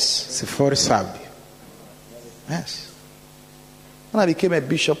are wise. Se for sábio. Yes. When I became a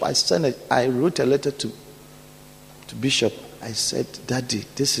bishop, I wrote a letter to Bishop. I said, Daddy,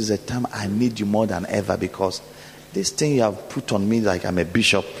 this is a time I need you more than ever, because this thing you have put on me like I'm a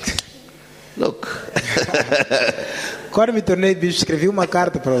bishop. Look. Quando me tornei bispo, escrevi uma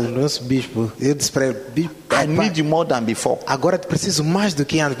carta para o nosso bispo. Eu disse para ele: bispo, I need you more than before. agora preciso mais do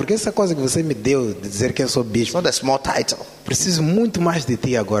que antes, porque essa coisa que você me deu de dizer que eu sou It's bispo, not a small title. preciso muito mais de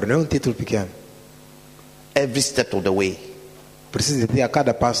ti agora, não é um título pequeno. Every step of the way. Preciso de ti a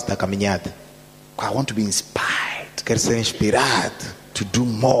cada passo da caminhada. I want to be inspired Quero ser inspirado to do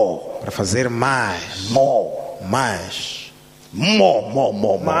more, para fazer mais, more, mais,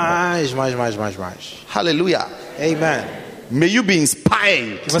 more. mais. Hallelujah. Amen. May you be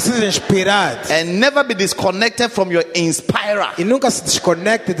inspired Que você seja inspirado and never be disconnected from your inspirer. e nunca se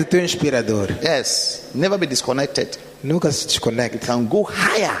desconecte do teu inspirador. Yes, never be disconnected. Nunca se desconecte. You can go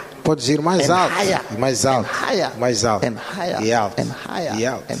higher Podes ir mais and alto, higher, e mais and alto, higher, mais alto, and higher, e alto, and higher, e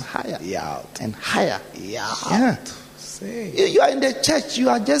alto, and higher, e alto, and higher. e Yeah. alto. Sim. You are in the church, you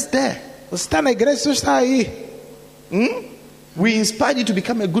are just there. Você está na igreja, você está aí. We inspired you to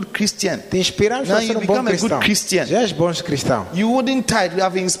become a good Christian. Te inspiramos Now para ser you um bom become a good cristão. Christian. Já és bom cristão. You wouldn't tithe, we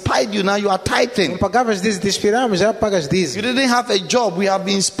have inspired you, now you are tithing. Não pagavas dízimo, te inspiramos, já pagas You dízimo. didn't have a job, we have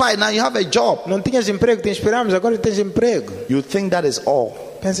been inspired, now you have a job. Não tinhas emprego, te inspiramos, agora tens emprego. You think that is all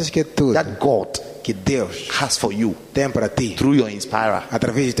Pensas que é tudo that God que Deus has for you tem para ti through your inspirer.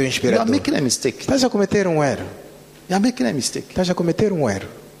 através do teu You are inspirador. making a mistake. Estás a cometer um erro. You are making a mistake. Estás a cometer um erro.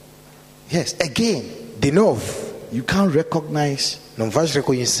 Yes, again, De novo, you can't recognize não vais the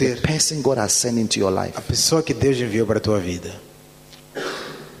reconhecer person God has sent into your life. a pessoa que Deus enviou para a tua vida.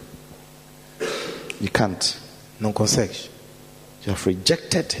 You can't. Não consegues. You have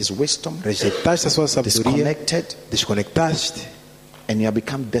rejected his wisdom, Rejeitaste a sua sabedoria, disconnected, desconectaste and you have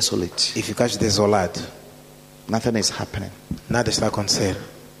become desolate. e ficaste desolado. Nothing is happening. Nada está a acontecer.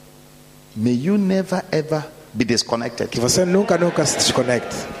 May you never ever be disconnected. Que você nunca se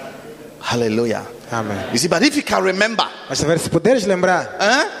desconecte. Hallelujah. Amém. You see, but if you can remember, Mas se puderes lembrar,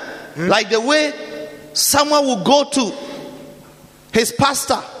 like the way someone will go to his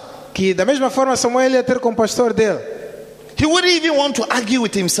pastor, que da mesma forma Samuel ia ter com o pastor dele, he wouldn't even want to argue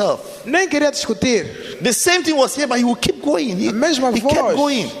with himself. nem queria discutir. The same thing was here, but he would keep going. A mesma he kept voz,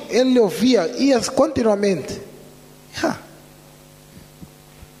 going. ele ouvia, ia continuamente. Yeah.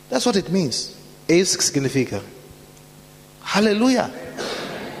 That's what it means. É isso que significa. Hallelujah.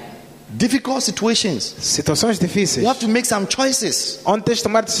 Difficult situations. Situações difíceis, You have to make some choices. onde tens de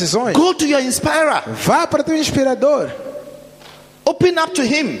tomar decisões. Go to your inspirer. Vá para teu inspirador. Open up to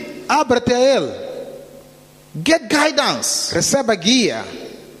him. Abra-te a ele. Get guidance. Receba guia.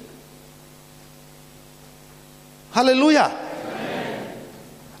 Hallelujah.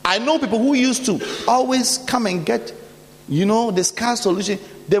 I know people who used to always come and get, the scarce solution.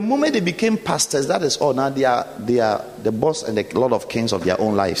 The moment they became pastors, that is all. Now they are the boss and the Lord of Kings of their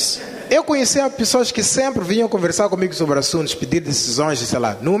own lives. Eu conhecia pessoas que sempre vinham conversar comigo sobre assuntos, pedir decisões, sei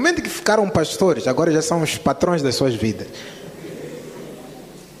lá. No momento que ficaram pastores, agora já são os patrões das suas vidas.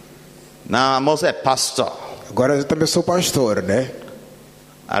 Now I'm also a pastor. Agora eu também sou pastor, né?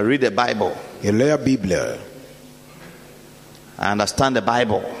 I read the Bible. Eu leio a Bíblia, I understand the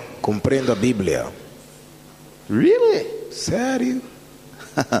Bible. compreendo a Bíblia. Really? Sério?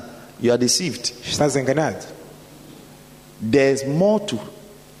 You are deceived. Estás enganado? There's more to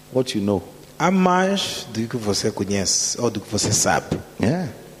what you know. Há mais do que você conhece ou do que você sabe. Yeah.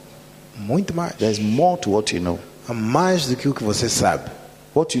 Muito mais. There's more to what you know. Há mais do que o que você sabe.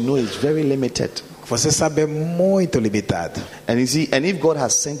 What you know is very limited. O que você sabe é muito limitado. And you see, and if God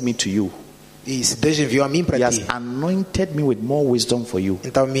has sent me to you, E se Deus enviou a mim He para has ti, anointed me with more wisdom for you.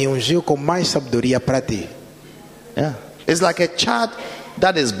 então me ungiu com mais sabedoria para ti. Yeah. It's like a child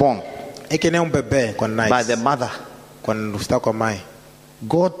that is born É que nem um bebê quando by nasce, the mother. quando está com a mãe.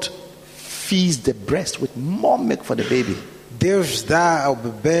 God feeds the breast with more milk for the baby. Deus dá ao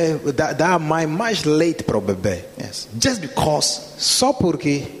bebê, dá à mãe mais leite para o bebê. Yes. Just because Só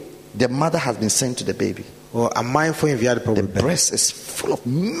porque the mother has been sent to the baby. a mãe foi enviada para o The bebê. breast is full of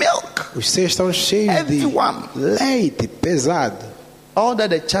milk. Os seios estão cheios Everyone. de leite pesado. All that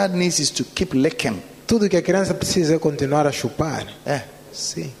the child needs is to keep licking. Tudo que a criança precisa é continuar a chupar. Yeah.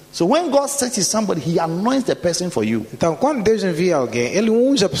 Sim. So when God sends you somebody, He anoints the person for you. Então, quando Deus envia alguém, Ele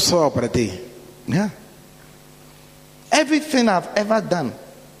unge a pessoa para ti. Yeah. Everything I've ever done,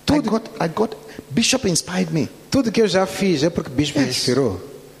 I got Bishop inspired me. Tudo que eu já fiz é porque o bispo me Yes. inspirou.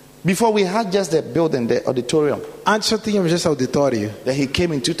 Before we had just the building, the auditorium. Antes só tínhamos esse auditório. Then he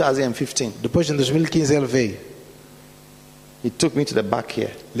came in 2015. Depois, em 2015, ele veio. He took me to the back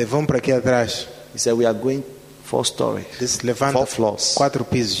here. Levou-me para aqui atrás. He said, "We are going 4 stories, Disse, levanta 4 floors, 4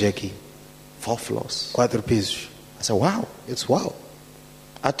 pisos aqui. 4 floors." 4 pisos. I said, "Wow." Eu disse, uau.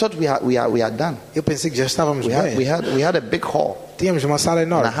 I thought we are done. Eu pensei que já estávamos We bem. had a big hall, Tínhamos uma sala and I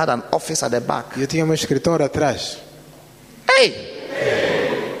enorme. had an office at the back. E eu tinha meu escritório atrás. Hey,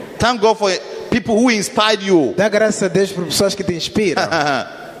 thank God for people who inspired you. Dá graças a Deus por pessoas que te inspiram.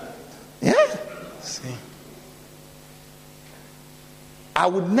 Yeah. Sim. I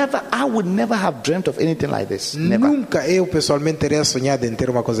would never have dreamt of anything like this. Never. Nunca eu pessoalmente teria sonhado em ter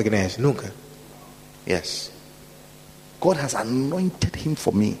uma coisa que nem essa. Nunca. Yes. God has anointed him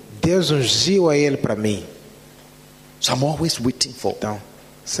for me. Deus ungiu a ele para mim. So I'm always waiting for Então,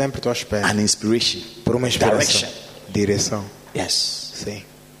 sempre estou à espera an inspiration, por uma inspiração. direction. direção. Yes. Sim.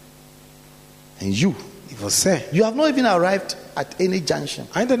 And you E você? have not even arrived at any junction.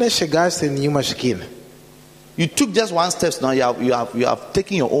 Ainda nem chegaste em nenhuma esquina. You took just one step, now you have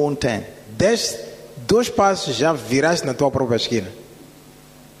taken your own turn. Deste 2 passos, já viraste na tua própria esquina.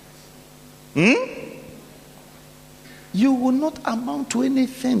 You will not amount to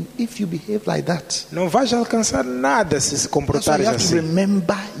anything if you behave like that. Não vais alcançar nada se That's why comportares you have to assim.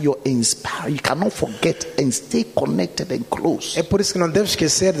 remember your inspirer. You cannot forget and stay connected and close. É por isso que não deves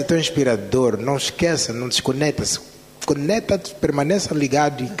esquecer do teu inspirador. Não esqueça, não desconecta-se. Conecta-te, permaneça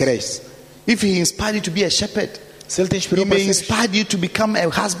ligado e cresce. If he inspired you to be a shepherd, Se ele te he inspirou para may seres, inspire you to become a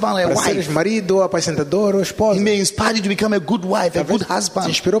husband, a seres wife. marido, ou apacentador ou esposa. He may inspire you to become a good wife, a good Te husband.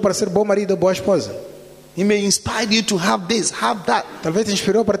 inspirou para ser bom marido ou boa esposa. He may inspire you to have this, have that. Talvez te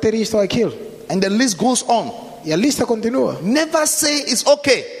inspirou para ter isto ou aquilo. And the list goes on. E a lista continua. Never say it's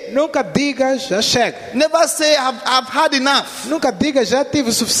okay. Nunca digas, já chega. Never say I've had enough. Nunca digas, já tive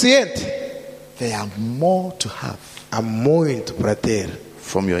o suficiente. There are more to have Há muito para ter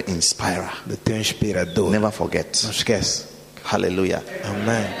from your inspirer. do teu inspirador. Never forget. Não esquece. Hallelujah.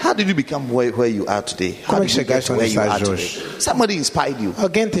 Amém. How did you become where you are today? How Como é did que you get chegaste to onde where you estás are hoje? today? Somebody inspired you.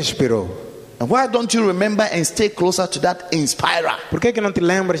 Alguém te inspirou. And why don't you remember and stay closer to that inspirer? Por que não te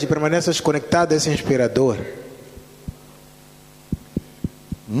lembras e permaneces conectado a esse inspirador?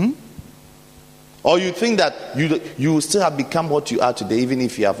 Or you think that you still have become what you are today even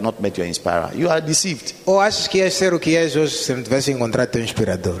if you have not met your inspirer? You are deceived. Ou achas que ias ser o que és hoje se não tivesse encontrado teu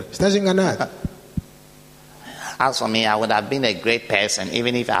inspirador? Estás enganado. As for me, I would have been a great person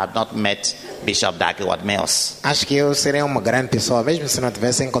even if I had not met Bishop Dagwood Mills. Acho que eu seria uma grande pessoa mesmo se não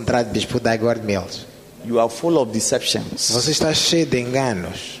tivesse encontrado o Bispo Dagwood Mills. You are full of deceptions. Você está cheio de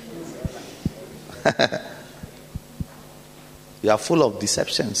enganos. You are full of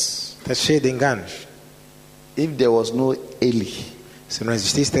deceptions. Está cheio de enganos. If there was no Eli, Se não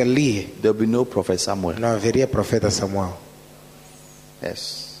existisse Eli, there will be no Prophet Samuel. não haveria profeta Samuel.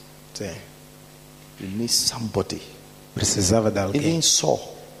 Yes. Sim. You need somebody. Precisava de alguém. Even Saul,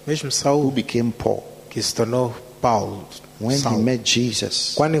 Mesmo who Saul, became Paul, que se tornou Paulo. when he Saulo. met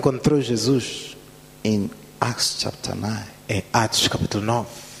Jesus Quando encontrou Jesus in Acts chapter 9, em Atos capítulo 9,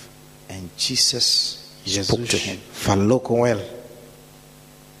 and Jesus spoke to Jesus him. falou com ele.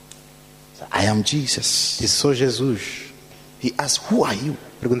 I am Jesus. Disse, sou Jesus. He asked, who are you?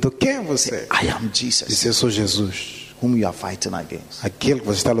 Perguntou, quem é você? I am Jesus, Disse, eu sou Jesus. whom you are fighting against. Aquele que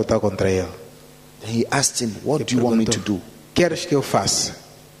você está a lutar contra ele. Then he asked him, what E do you want me to perguntou, do? queres que eu faça?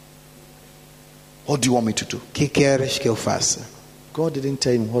 What do you want me to do? O que queres que eu faça? God didn't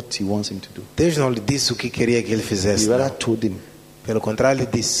tell him what he wants him to do. Deus não lhe disse o que queria que ele fizesse. He rather não. told him. Pelo contrário, ele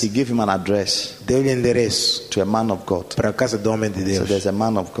He disse, gave him an address deu-lhe endereço to a man of God. para a casa do homem de So Deus. there's a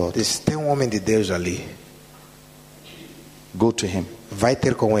man of God. Disse, tem um homem de Deus ali. Go to him. Vai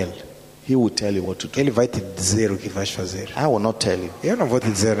ter com ele. He will tell you what to do. Ele vai te dizer o que vais fazer. I will not tell you. Eu não vou te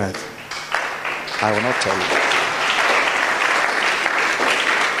dizer nada. I will not tell you.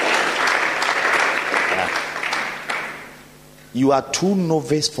 You are too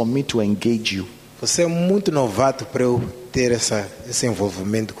novice for me to engage you. Você é muito novato para eu ter esse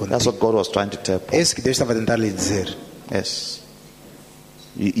envolvimento That's contigo. what God was trying to tell Paul. É isso que Deus estava tentando lhe dizer. Yes.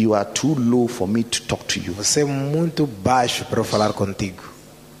 You are too low for me to talk to you. Você é muito baixo para eu falar contigo.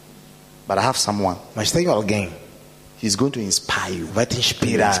 But I have someone. Mas tenho alguém. He's going to inspire you. Vai te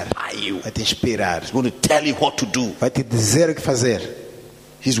inspirar. Inspire you. Vai te inspirar. He's going to tell you what to do. Vai te dizer o que fazer.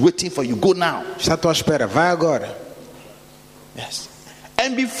 He's waiting for you. Go now. Está à tua espera. Vai agora. Yes.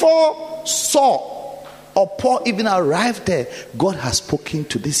 And before Saul or Paul even arrived there, God has spoken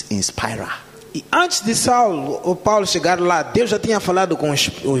to this inspirer. E antes de Saulo ou Paulo chegar lá, Deus já tinha falado com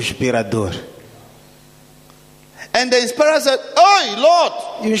o inspirador. And the inspirer said, "Oi, Lord,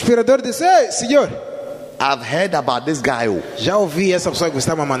 E o inspirador disse, ei, Senhor, I've heard about this guy. já ouvi essa pessoa que você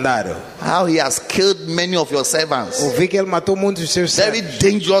está me mandando. How he has killed many of your servants. Ouvi que ele matou muitos dos seus Very servos.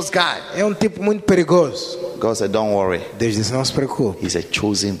 dangerous guy." É um tipo muito perigoso. God said, "Don't worry. Deus disse, não se preocupe. He's a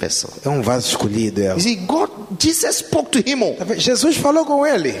chosen vessel." É um vaso escolhido. You see, Jesus spoke to him. Jesus falou com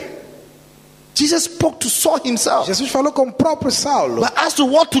ele. Jesus spoke to Saul himself. Jesus falou com o próprio Saulo. But as to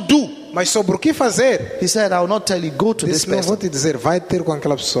what to do, Mas sobre o que fazer, he said, "I will not tell you. Go to this disse, não vou person." te dizer, vai ter com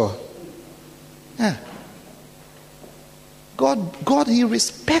aquela pessoa. Yeah. God, he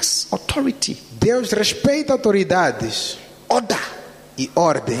respects authority, Deus respeita autoridades order, e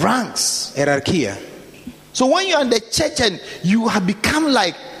ordem, ranks. hierarquia. So when you are in the church and you have become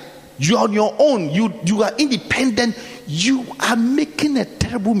like you are on your own, you are independent, you are making a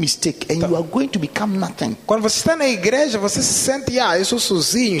terrible mistake and you are going to become nothing. Quando você está na igreja, você se sente, eu sou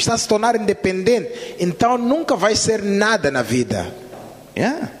sozinho, está a se tornar independente. Então nunca vai ser nada na vida.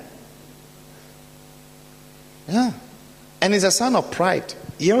 Yeah. Yeah. And it's a sign of pride.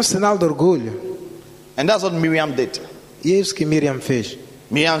 E é um sinal de orgulho. And that's what Miriam did. E é isso que Miriam fez.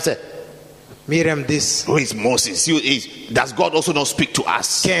 Miriam said, Miriam disse: who is Moses? Does God also not speak to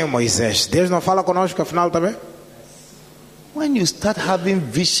us? quem é Moisés? Deus não fala conosco afinal também? When you start having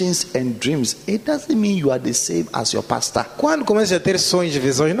visions and dreams, it doesn't mean you are the same as your pastor. Quando começa a ter sonhos e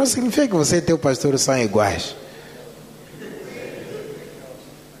visões, não significa que você e teu pastor são iguais.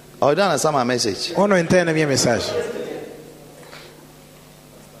 Oh, you don't understand my message? Ou não entende a minha mensagem?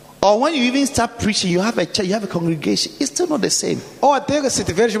 Or when you even start preaching, you have a church, you have a congregation, it's still not the same. Ou até se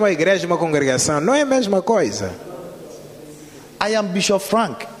tiveres uma igreja, uma congregação, não é a mesma coisa. I am Bishop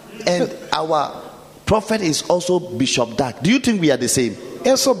Frank, and our prophet is also Bishop Doug. Do you think we are the same?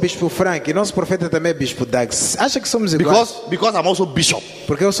 Eu sou Bispo Frank e nosso profeta também é Bispo Doug. Acha que somos iguais? Because I'm also Bishop.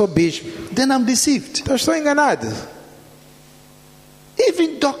 Porque eu sou bispo. Then I'm deceived. Então estou enganado.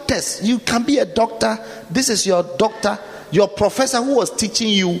 Even doctors, you can be a doctor. This is your doctor, your professor who was teaching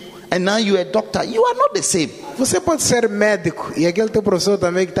you, and now you're a doctor. You are not the same. Você pode ser médico e aquele teu professor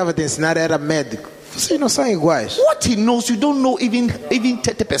também que estava te ensinar era médico. Vocês não são iguais. What he knows, you don't know even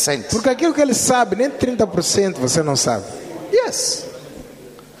 30%. Porque aquilo que ele sabe, nem 30% você não sabe. Yes.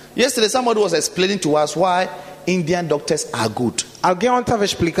 Yesterday, somebody was explaining to us why Indian doctors are good. Alguém ontem estava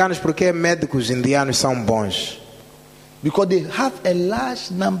explicando por que médicos indianos são bons. Because they have a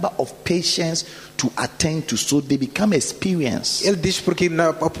large number of patients to attend to, so they become experienced. Ele diz porque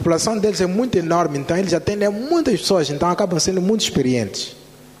a população deles é muito enorme, então eles atendem a muitas pessoas, então acabam sendo muito experientes.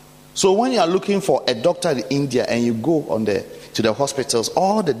 So when you are looking for a doctor in India and you go to the hospitals,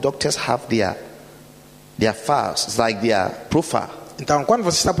 all the doctors have their files, it's like their profile. Então, quando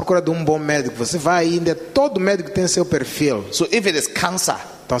você está procurando um bom médico, você vai ainda, todo médico tem seu perfil. So if it is cancer,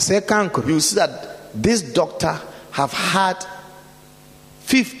 então se é cancro, you see that this doctor have had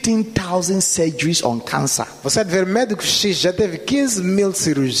 15,000 surgeries on cancer. Você deve ver médico X já teve 15,000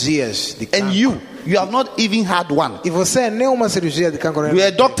 cirurgias de cancro. And you have not even had one. E você nem uma cirurgia de cancro. You are a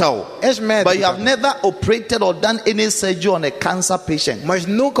doctor. És médico. But you have never operated or done any surgery on a cancer patient. Mas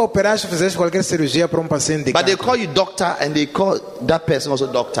nunca operaste ou fizeste qualquer cirurgia para um paciente de But cancro. they call you doctor and they call that person also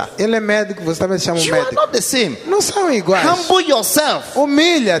doctor. Ele é médico, você também se chama You médico. are not the same. Não são iguais. Humble yourself.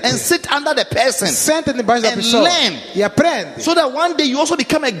 Humilha-te. And sit under the person. Senta debaixo da And pessoa. learn. E aprende. So that one day you also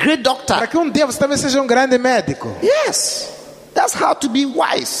become a great doctor. Para que um dia você também seja um grande médico. Yes. That's how to be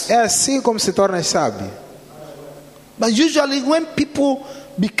wise. É assim como se torna sábio. But usually when people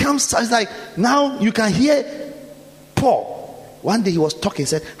become it's like now you can hear Paul. One day he was talking, he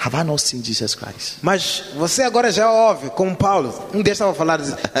said, have I not seen Jesus Christ? Mas você agora já ouve, como Paulo, um dia estava a falar,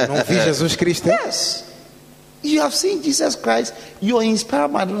 não vi Jesus Cristo? Yes. You have seen Jesus Christ. Your inspirer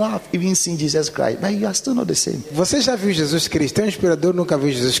might not have even seen Jesus Christ, but you are still not the same. Você já viu Jesus Cristo? Teu inspirador nunca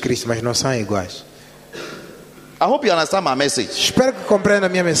viu Jesus Cristo, mas não são iguais. I hope you understand my message. Espero que compreenda a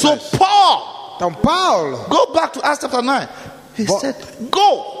minha mensagem. So Paul, então Paulo, go back to Acts chapter 9. He said,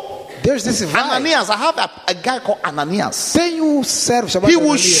 go. Deus disse, vai. Ananias, I have a guy called Ananias. Tem um servo chamado He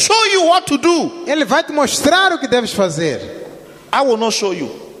will Ananias. show you what to do. Ele vai te mostrar o que deves fazer. I will not show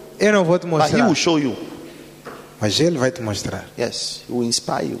you, Eu não vou te but he mostrar. will show you. Mas ele vai te mostrar. Yes, he will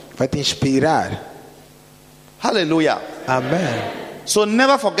inspire you. Vai te inspirar. Hallelujah. Amém. So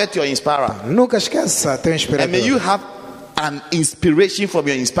never forget your inspirer. Nunca esqueça teu And may you inspirador. have an inspiration from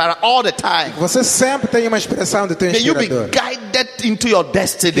your inspirer all the time. Você sempre tem uma inspiração do teu May you be inspirador. guided into your Que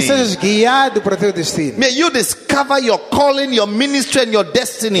destiny. sejas guiado para o teu destino. May you discover your calling, your ministry, and your Que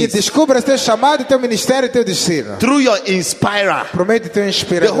destiny descubras teu chamado, teu ministério e teu destino. through your inspirer. Promete teu The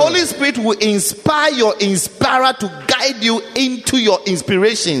inspirador. Holy Spirit will inspire your inspirer to guide you into your O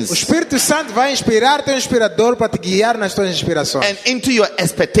inspirations Espírito Santo vai inspirar teu inspirador para te guiar nas tuas inspirações and into your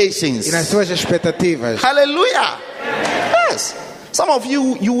expectations. e nas tuas expectativas. Hallelujah. Yes. Some of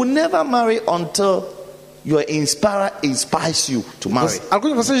you will never marry until your inspirer inspires you to marry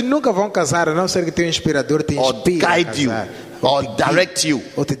Alguns de vocês nunca vão casar a não ser que teu inspirador te or inspire a guide you casar, or direct you.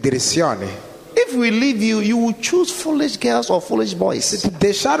 ou te direcione. If we leave you, you will choose foolish girls or foolish boys. Se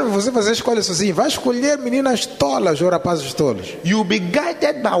deixar você fazer a escolha sozinho, vai escolher meninas tolas ou rapazes tolos. You will be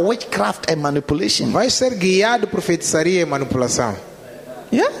guided by witchcraft and manipulation. Vai ser guiado por feitiçaria e manipulação.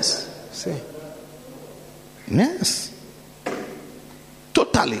 Yes. Sim. Yes.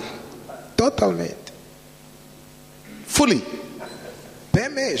 Totally. Totalmente. Fully. Bem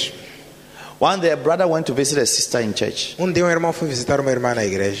mesmo. One day a brother went to visit a sister in church. Um dia um irmão foi visitar uma irmã na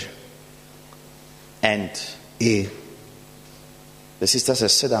igreja. And E The sister said,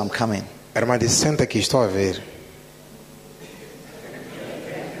 sit down, I'm coming. A irmã disse, senta aqui, estou a ver.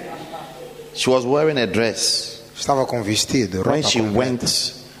 She was wearing a dress. Estava com vestido, roupa When she completa.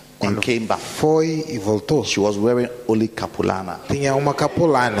 went and came back, Foi e voltou. she was wearing only capulana. Tinha uma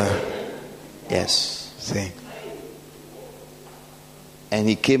capulana. Yes. Sim. And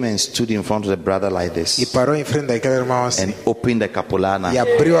he came and stood in front of the brother like E this parou em frente daquele irmão assim. and opened the capulana. E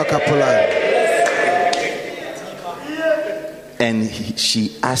abriu a capulana. And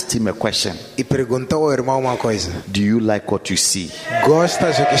she asked him a question. E perguntou ao irmão uma coisa. Do you like what you see?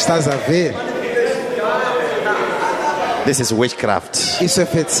 Gostas do que estás a ver? This is witchcraft. Isso é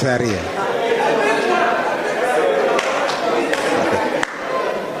feitiçaria.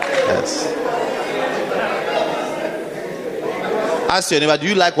 Yes. Ask your neighbor, do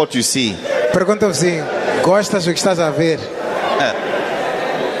you like what you see? Pergunta ao vizinho, gostas do que estás a ver?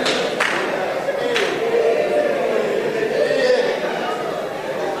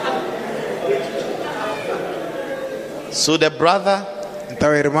 So the brother Então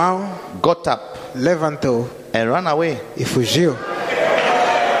o irmão got up levantou and ran away. e fugiu.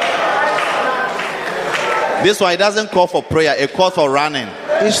 This one, it doesn't call for prayer, it calls for running.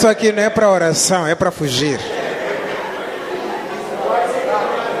 Isto aqui não é para oração, é para fugir.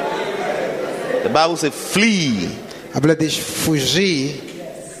 The Bible says, flee A Bíblia diz fugir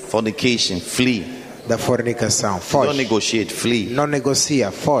fornication, flee. da fornicação. Don't Foge. negotiate, flee. Não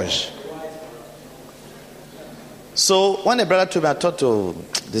negocia, foge. So when the brother told me, I thought, oh,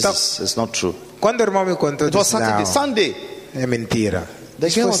 this So- is not true. Quando o irmão me contou, It was disse, Saturday. não, Sunday, é mentira. the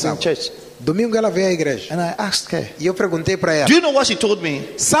Isso girl foi was in sábado. church. Domingo ela veio à igreja. And I asked her, E eu perguntei para ela, do you know what she told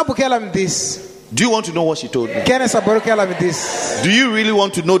me? sabe o que ela me disse? Do you want to know what she told me? Querem saber o que ela me disse? Do you really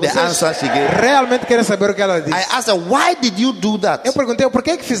want to know the Vocês answer she gave? realmente querem saber o que ela disse? I asked her, why did you do that? Eu perguntei, por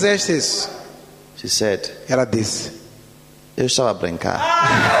que fizeste isso? She said, Ela disse, eu estava a brincar.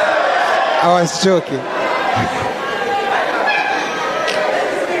 I was joking.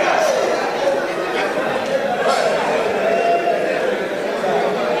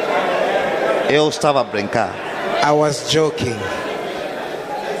 Eu estava a brincar. I was joking.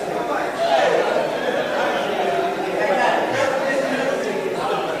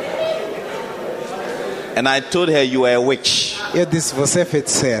 And I told her, you are a witch. Eu disse, você é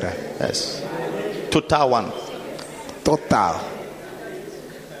feiticeira. Yes. Total one. Total.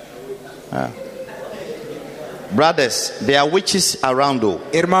 Brothers, there are witches around though.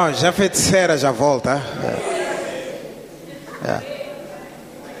 Irmão, já feiticeira já volta.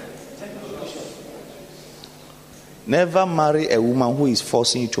 Never marry a woman who is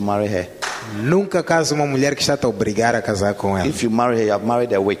forcing you to marry her. Nunca case uma mulher que está a te obrigar a casar com ela. If you marry her, you have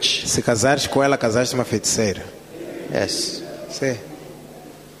married a witch. Se casares com ela, casaste uma feiticeira. Yes. Sim.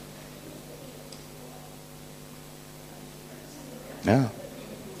 Yeah.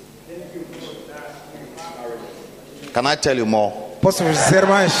 Can I tell you more? Posso vos dizer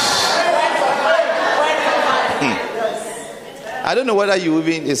mais? I don't know whether you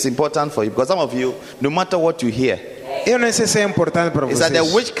even it's important for you because some of you, no matter what you hear, Eu nem sei se é importante para it's vocês. that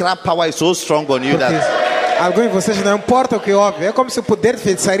the witchcraft power is so strong on you Porque that alguns de vocês não importa o que ouve. É como se o poder de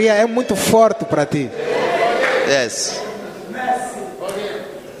feitiçaria é muito forte para ti. yes,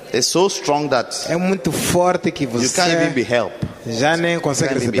 it's so strong that É muito forte que you can't even be você helped. já nem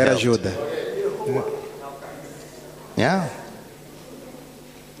consegue Can't even be receber helped. ajuda. Yeah.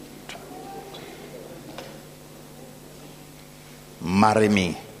 Marry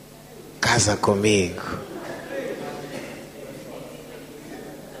me. Casa comigo.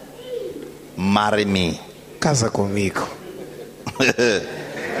 Marry me. Casa comigo.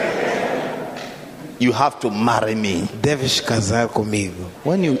 You have to marry me. Deves casar comigo.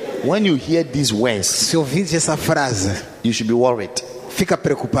 When you hear these words, Se ouvires essa frase, you should be worried. fica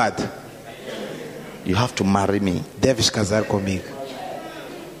preocupado. You have to marry me. Deves casar comigo.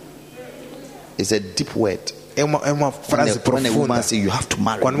 It's a deep word. É uma frase When a woman profunda. says you have to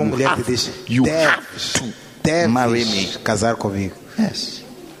marry Quando uma me, mulher te diz, you have deves to marry me. casar comigo. Yes.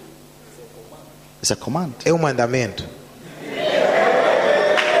 It's a command. É um mandamento.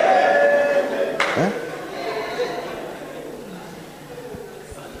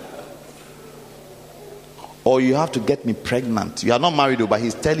 Or you have to get me pregnant. You are not married, but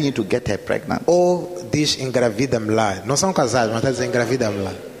he's telling you to get her pregnant. Ou diz engravida-me lá. Não são casados, mas está dizendo engravida-me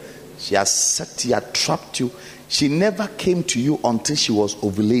lá. She has set you, trapped you. She never came to you until she was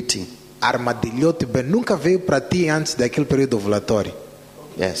ovulating. Armadilhou-te bem. Nunca veio para ti antes daquele período ovulatório.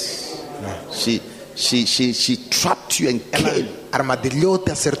 Yes. She trapped you and Ela came.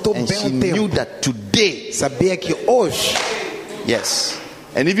 armadilhou-te, acertou And bem she o knew tempo. that today, Sabia que hoje yes,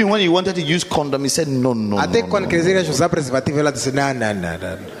 And even when he wanted to use condom, he said, no, no, Até no, quando no. queria usar preservativo, ela disse: não, não, não,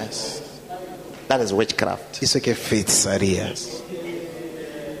 não. Yes. That is witchcraft. Isso aqui é feitiçaria.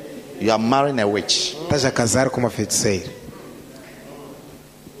 You are marrying a witch. Estás a casar com uma feiticeira.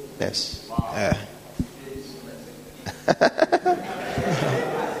 Yes. É.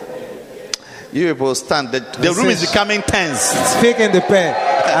 You people stand. The room is becoming tense. Fiquem de pé.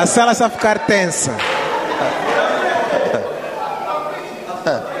 A sala está a ficar tensa.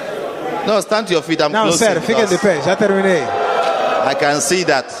 No, stand to your feet. I'm Não, closing. sério, fiquem de pé. Já terminei. I can see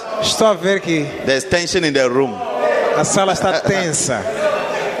that Estou a ver que there's tension in the room. a sala está tensa.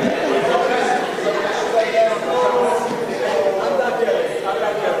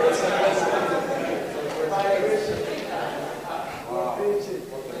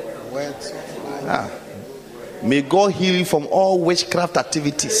 May God heal you from all witchcraft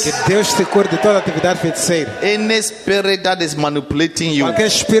activities. Que Deus te cure de toda atividade feiticeira. Any spirit that is manipulating you, Qualquer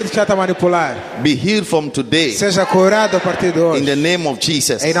espírito que já está a manipular, be healed from today seja curado a partir de in hoje. the name of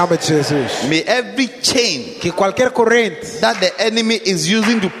Jesus. Em nome de Jesus. May every chain Que qualquer corrente that the enemy is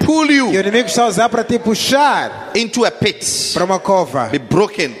using to pull que o you inimigo está a usar para te puxar into a pit para uma cova, be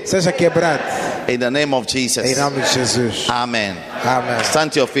broken seja quebrado. in the name of Em Jesus. nome de Jesus. Amen. Amém. Stand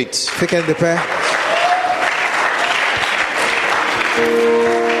to your feet. Fiquem de pé.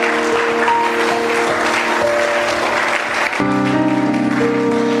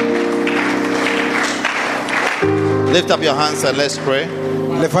 Lift up your hands and let's pray.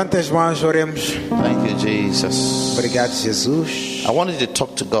 Levante as mãos, oremos. Thank you, Jesus. Obrigado, Jesus. I want you to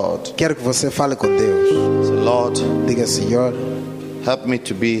talk to God. Quero que você fale com Deus. Say, Lord, Diga: Senhor, help me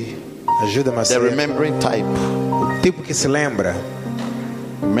to be ajuda-me a the ser remembering type. o tipo que se lembra.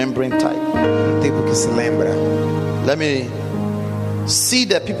 Remembering type. O tipo que se lembra. Let me see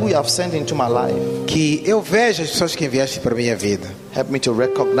the people you have sent into my life. Que eu veja as pessoas que enviaste para a minha vida. Help me to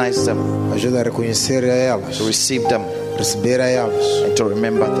recognize them, Ajuda a reconhecer a elas, to receive them, receber a elas and to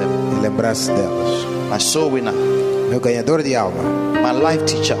remember them. e lembrar-se delas. My soul winner, Meu ganhador de alma, my life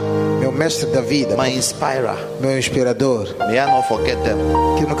teacher, meu mestre da vida, my inspirer. meu inspirador, May I not forget them.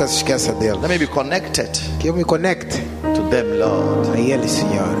 que eu nunca se esqueça deles. Let me be connected Que eu me conecte to them, Lord. a eles,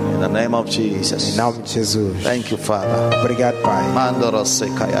 Senhor. In the name of Em Jesus. nome de Jesus. Thank you, Father. Obrigado, Pai.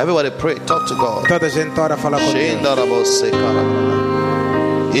 Mandorosekaya. Everybody pray. Talk to God. Toda a gente ora, fala com Deus. Shendarabosekara.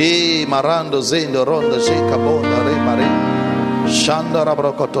 E marando zendo ronda sheka bonda re mare. Shandara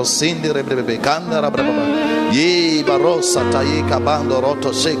brokoto sindi rebebe kandara brababa. Ye barosa taye kabando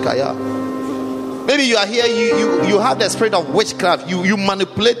roto shekaya. Maybe you are here, you have the spirit of witchcraft. You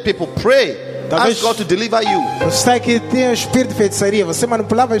manipulate people. Pray. Talvez- Ask God to deliver you. Você está aqui, tem um espírito de feitiçaria. Você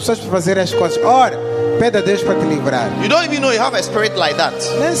manipulava as pessoas para fazer as coisas. Ora, pede a Deus para te livrar. You don't even know you have a spirit like that.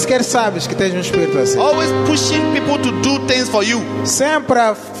 Nem sequer sabes que tens um espírito assim. Always pushing people to do things for you. Sempre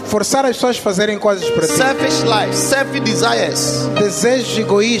a forçar as pessoas a fazerem coisas para ti. Selfish life, selfish desires. Desejos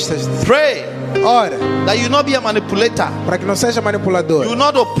egoístas. Pray Ora, that you not be a manipulator. para que não seja manipulador. You will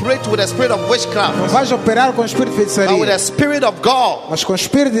not operate with the spirit of witchcraft, Não vais operar com o espírito de but with the feitiçaria, spirit of God. mas com o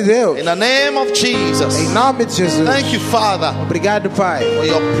espírito de Deus. In the name of Jesus. Em nome de Jesus. Thank you, Father, Obrigado, Pai, for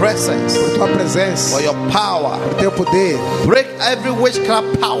your presence, por tua presença, for your power. por teu poder. Break every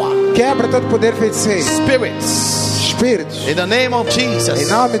witchcraft power, Quebra todo poder feiticeiro. spirits. Espíritos. In the name of Em Jesus.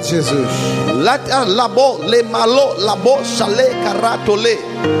 nome de Jesus. Let labo le malo labo shale karato le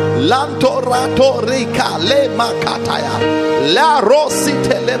lanto rato rika le makataya la rosi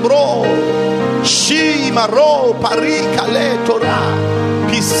telebro shi maro parika le tora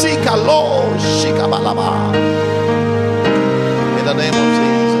pisika lo shikabalaba. In the name of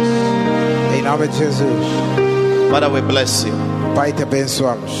Jesus. Em nome de Jesus. Father, we bless you. Pai, te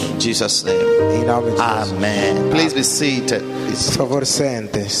abençoamos. In Jesus' name. Em nome de Jesus. Amen. Please be seated. Be Por favor,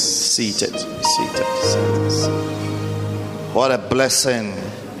 sente-se. seated. Be seated. What a blessing.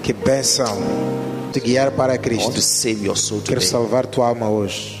 Que bênção te guiar para I want to Cristo. save your soul Quero today. salvar tua alma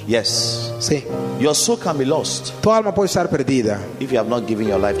hoje. Yes. Sim. Your soul can be lost Tua alma pode estar perdida if you have not given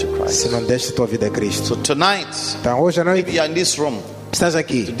your life to se Christ. não deste tua vida a Cristo. So tonight, Então, hoje à if noite, you are in this room, estás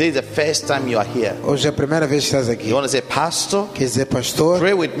aqui. today is the first time you are here. Hoje é a primeira vez que estás aqui. You want to say, Pastor, Quer dizer, pastor,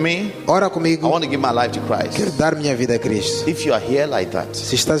 pray with me. ora I comigo. want to give my life to Quero Christ. dar minha vida a Cristo. If you are here like that,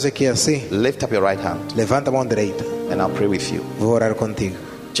 Se estás aqui assim, lift up your right hand levanta a mão direita. and I'll pray with you. Vou orar contigo.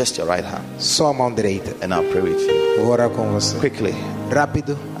 Just your right hand Só a mão direita. and I'll pray with you. Vou orar com você. Quickly.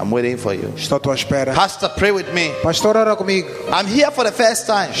 Rápido. I'm waiting for you. Estou à tua espera. Pastor, pray with me. Pastor, ora comigo. I'm here for the first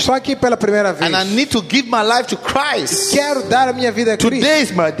time Estou aqui pela primeira vez. and I need to give my life to Christ. Quero dar a minha vida a Cristo. Today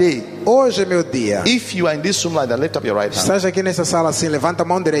is my day. Hoje é meu dia. If you are in this room like that, lift up your right hand Estás aqui nessa sala assim, levanta a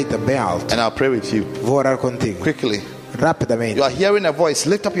mão direita bem alto. and I'll pray with you. Vou orar contigo. Quickly. rapidamente. You are hearing a voice.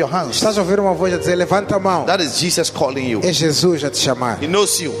 Lift up your hands. Estás a ouvir uma voz a dizer, levanta a mão. That is Jesus calling you. É Jesus a te chamar. He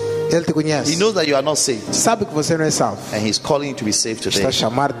knows you. Ele te He conhece. knows that you are not saved. Sabe que você não é salvo. And He's calling you to be saved Está today.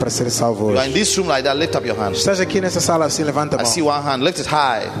 chamado para ser salvo You are in hoje. this room like that. Lift up your hands. Estás aqui nessa sala assim, levanta a I see mão. one hand. Lift it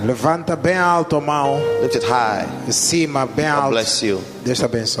high. Levanta bem alto a mão. Lift it high. De cima, bem God alto. bless you. Deus te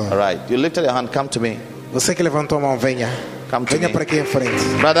abençoe. All right. You lifted your hand. Come to me. Você que levantou a mão, venha. Come to Venha me. para aqui em frente.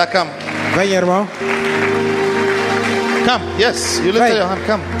 Brother, come. Venha, irmão. Come. Yes. You lifted Hey. your hand.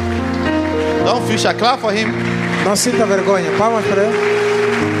 Come. Don't feel shy. Clap for him. Não sinta vergonha. Palmas para ele.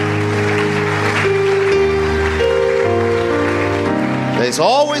 There's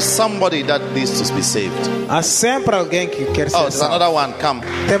always somebody that needs to be saved. Há sempre alguém que quer Oh, ser there's salvo. another one. Come.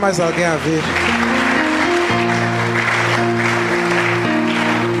 Tem mais alguém a vir?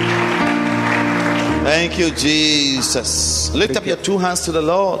 Thank you, Jesus. Lift up your two hands to the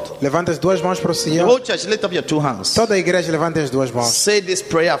Lord. Levanta as duas mãos para o The Senhor. whole church, lift up your two hands. Toda a igreja levanta as duas mãos. Say this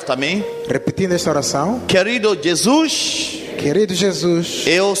prayer after me. Repetindo esta oração. Querido Jesus, Querido Jesus,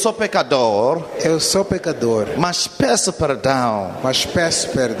 eu sou pecador, eu sou pecador, mas peço perdão. mas peço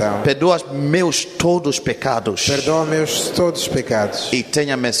perdão. Perdoa meus todos os pecados Perdoa meus todos os pecados e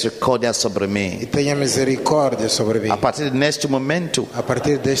tenha misericórdia sobre e mim. tenha misericórdia sobre mim. A partir deste momento, A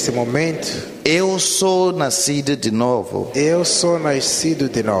partir deste momento, eu sou nascido de novo. eu sou nascido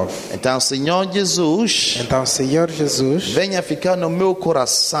de novo. Então, Senhor Jesus, Então, Senhor Jesus, venha ficar no meu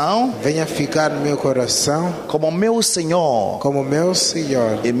coração venha ficar no meu coração como meu Senhor como meu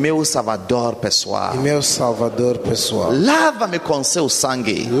Senhor e meu Salvador e pessoal. meu Salvador pessoal. Lava-me com seu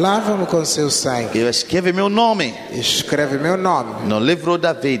sangue Lava-me com seu sangue e escreve meu nome e escreve meu nome no livro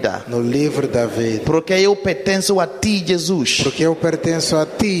da vida, no livro da vida. porque eu pertenço a ti, Jesus, Porque eu pertenço a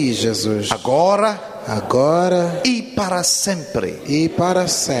ti, Jesus. agora Agora e para sempre. e para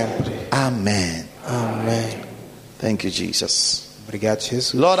sempre. Amen. Amém. Thank you, Jesus. Obrigado,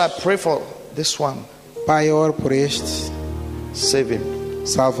 Jesus. Lord, I pray for this one. Pai, eu oro por este. Save him,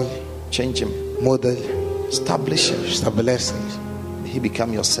 Salva-lhe, change him, muda-lhe, establish him. estabelece-lhe. He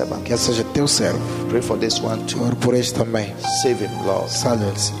become your servant. Que ele seja teu servo. Pray for this one too. Oro por este também. Save him, Lord.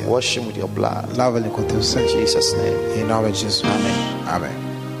 Salve-lhe, Senhor. Wash him with your blood. Lava-lhe com teu In sangue. Jesus' name. Em nome de Jesus. Amém. Amém.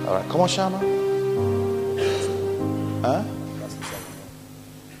 All right. Come on, Shama. Huh?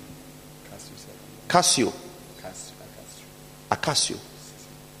 Cássio. Acácio.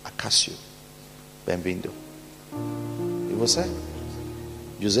 Acácio. Bem-vindo. E você?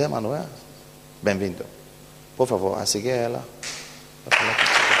 José Manuel? Bem-vindo. Por favor, a seguir ela. Vai falar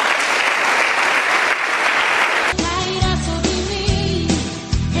contigo.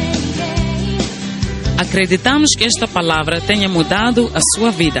 Acreditamos que esta palavra tenha mudado a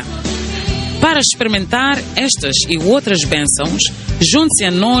sua vida. Para experimentar estas e outras bênçãos, junte-se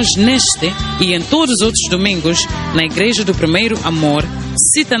a nós neste e em todos os outros domingos na Igreja do Primeiro Amor,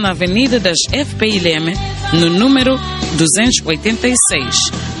 cita na Avenida das FPILM, no número 286,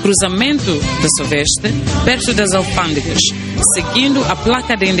 cruzamento da Soveste, perto das alfândegas, seguindo a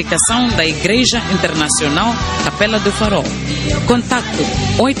placa de indicação da Igreja Internacional Capela do Farol. Contacto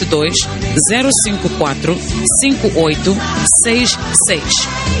 82-054-5866.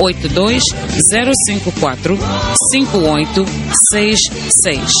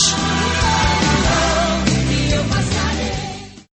 82-054-5866.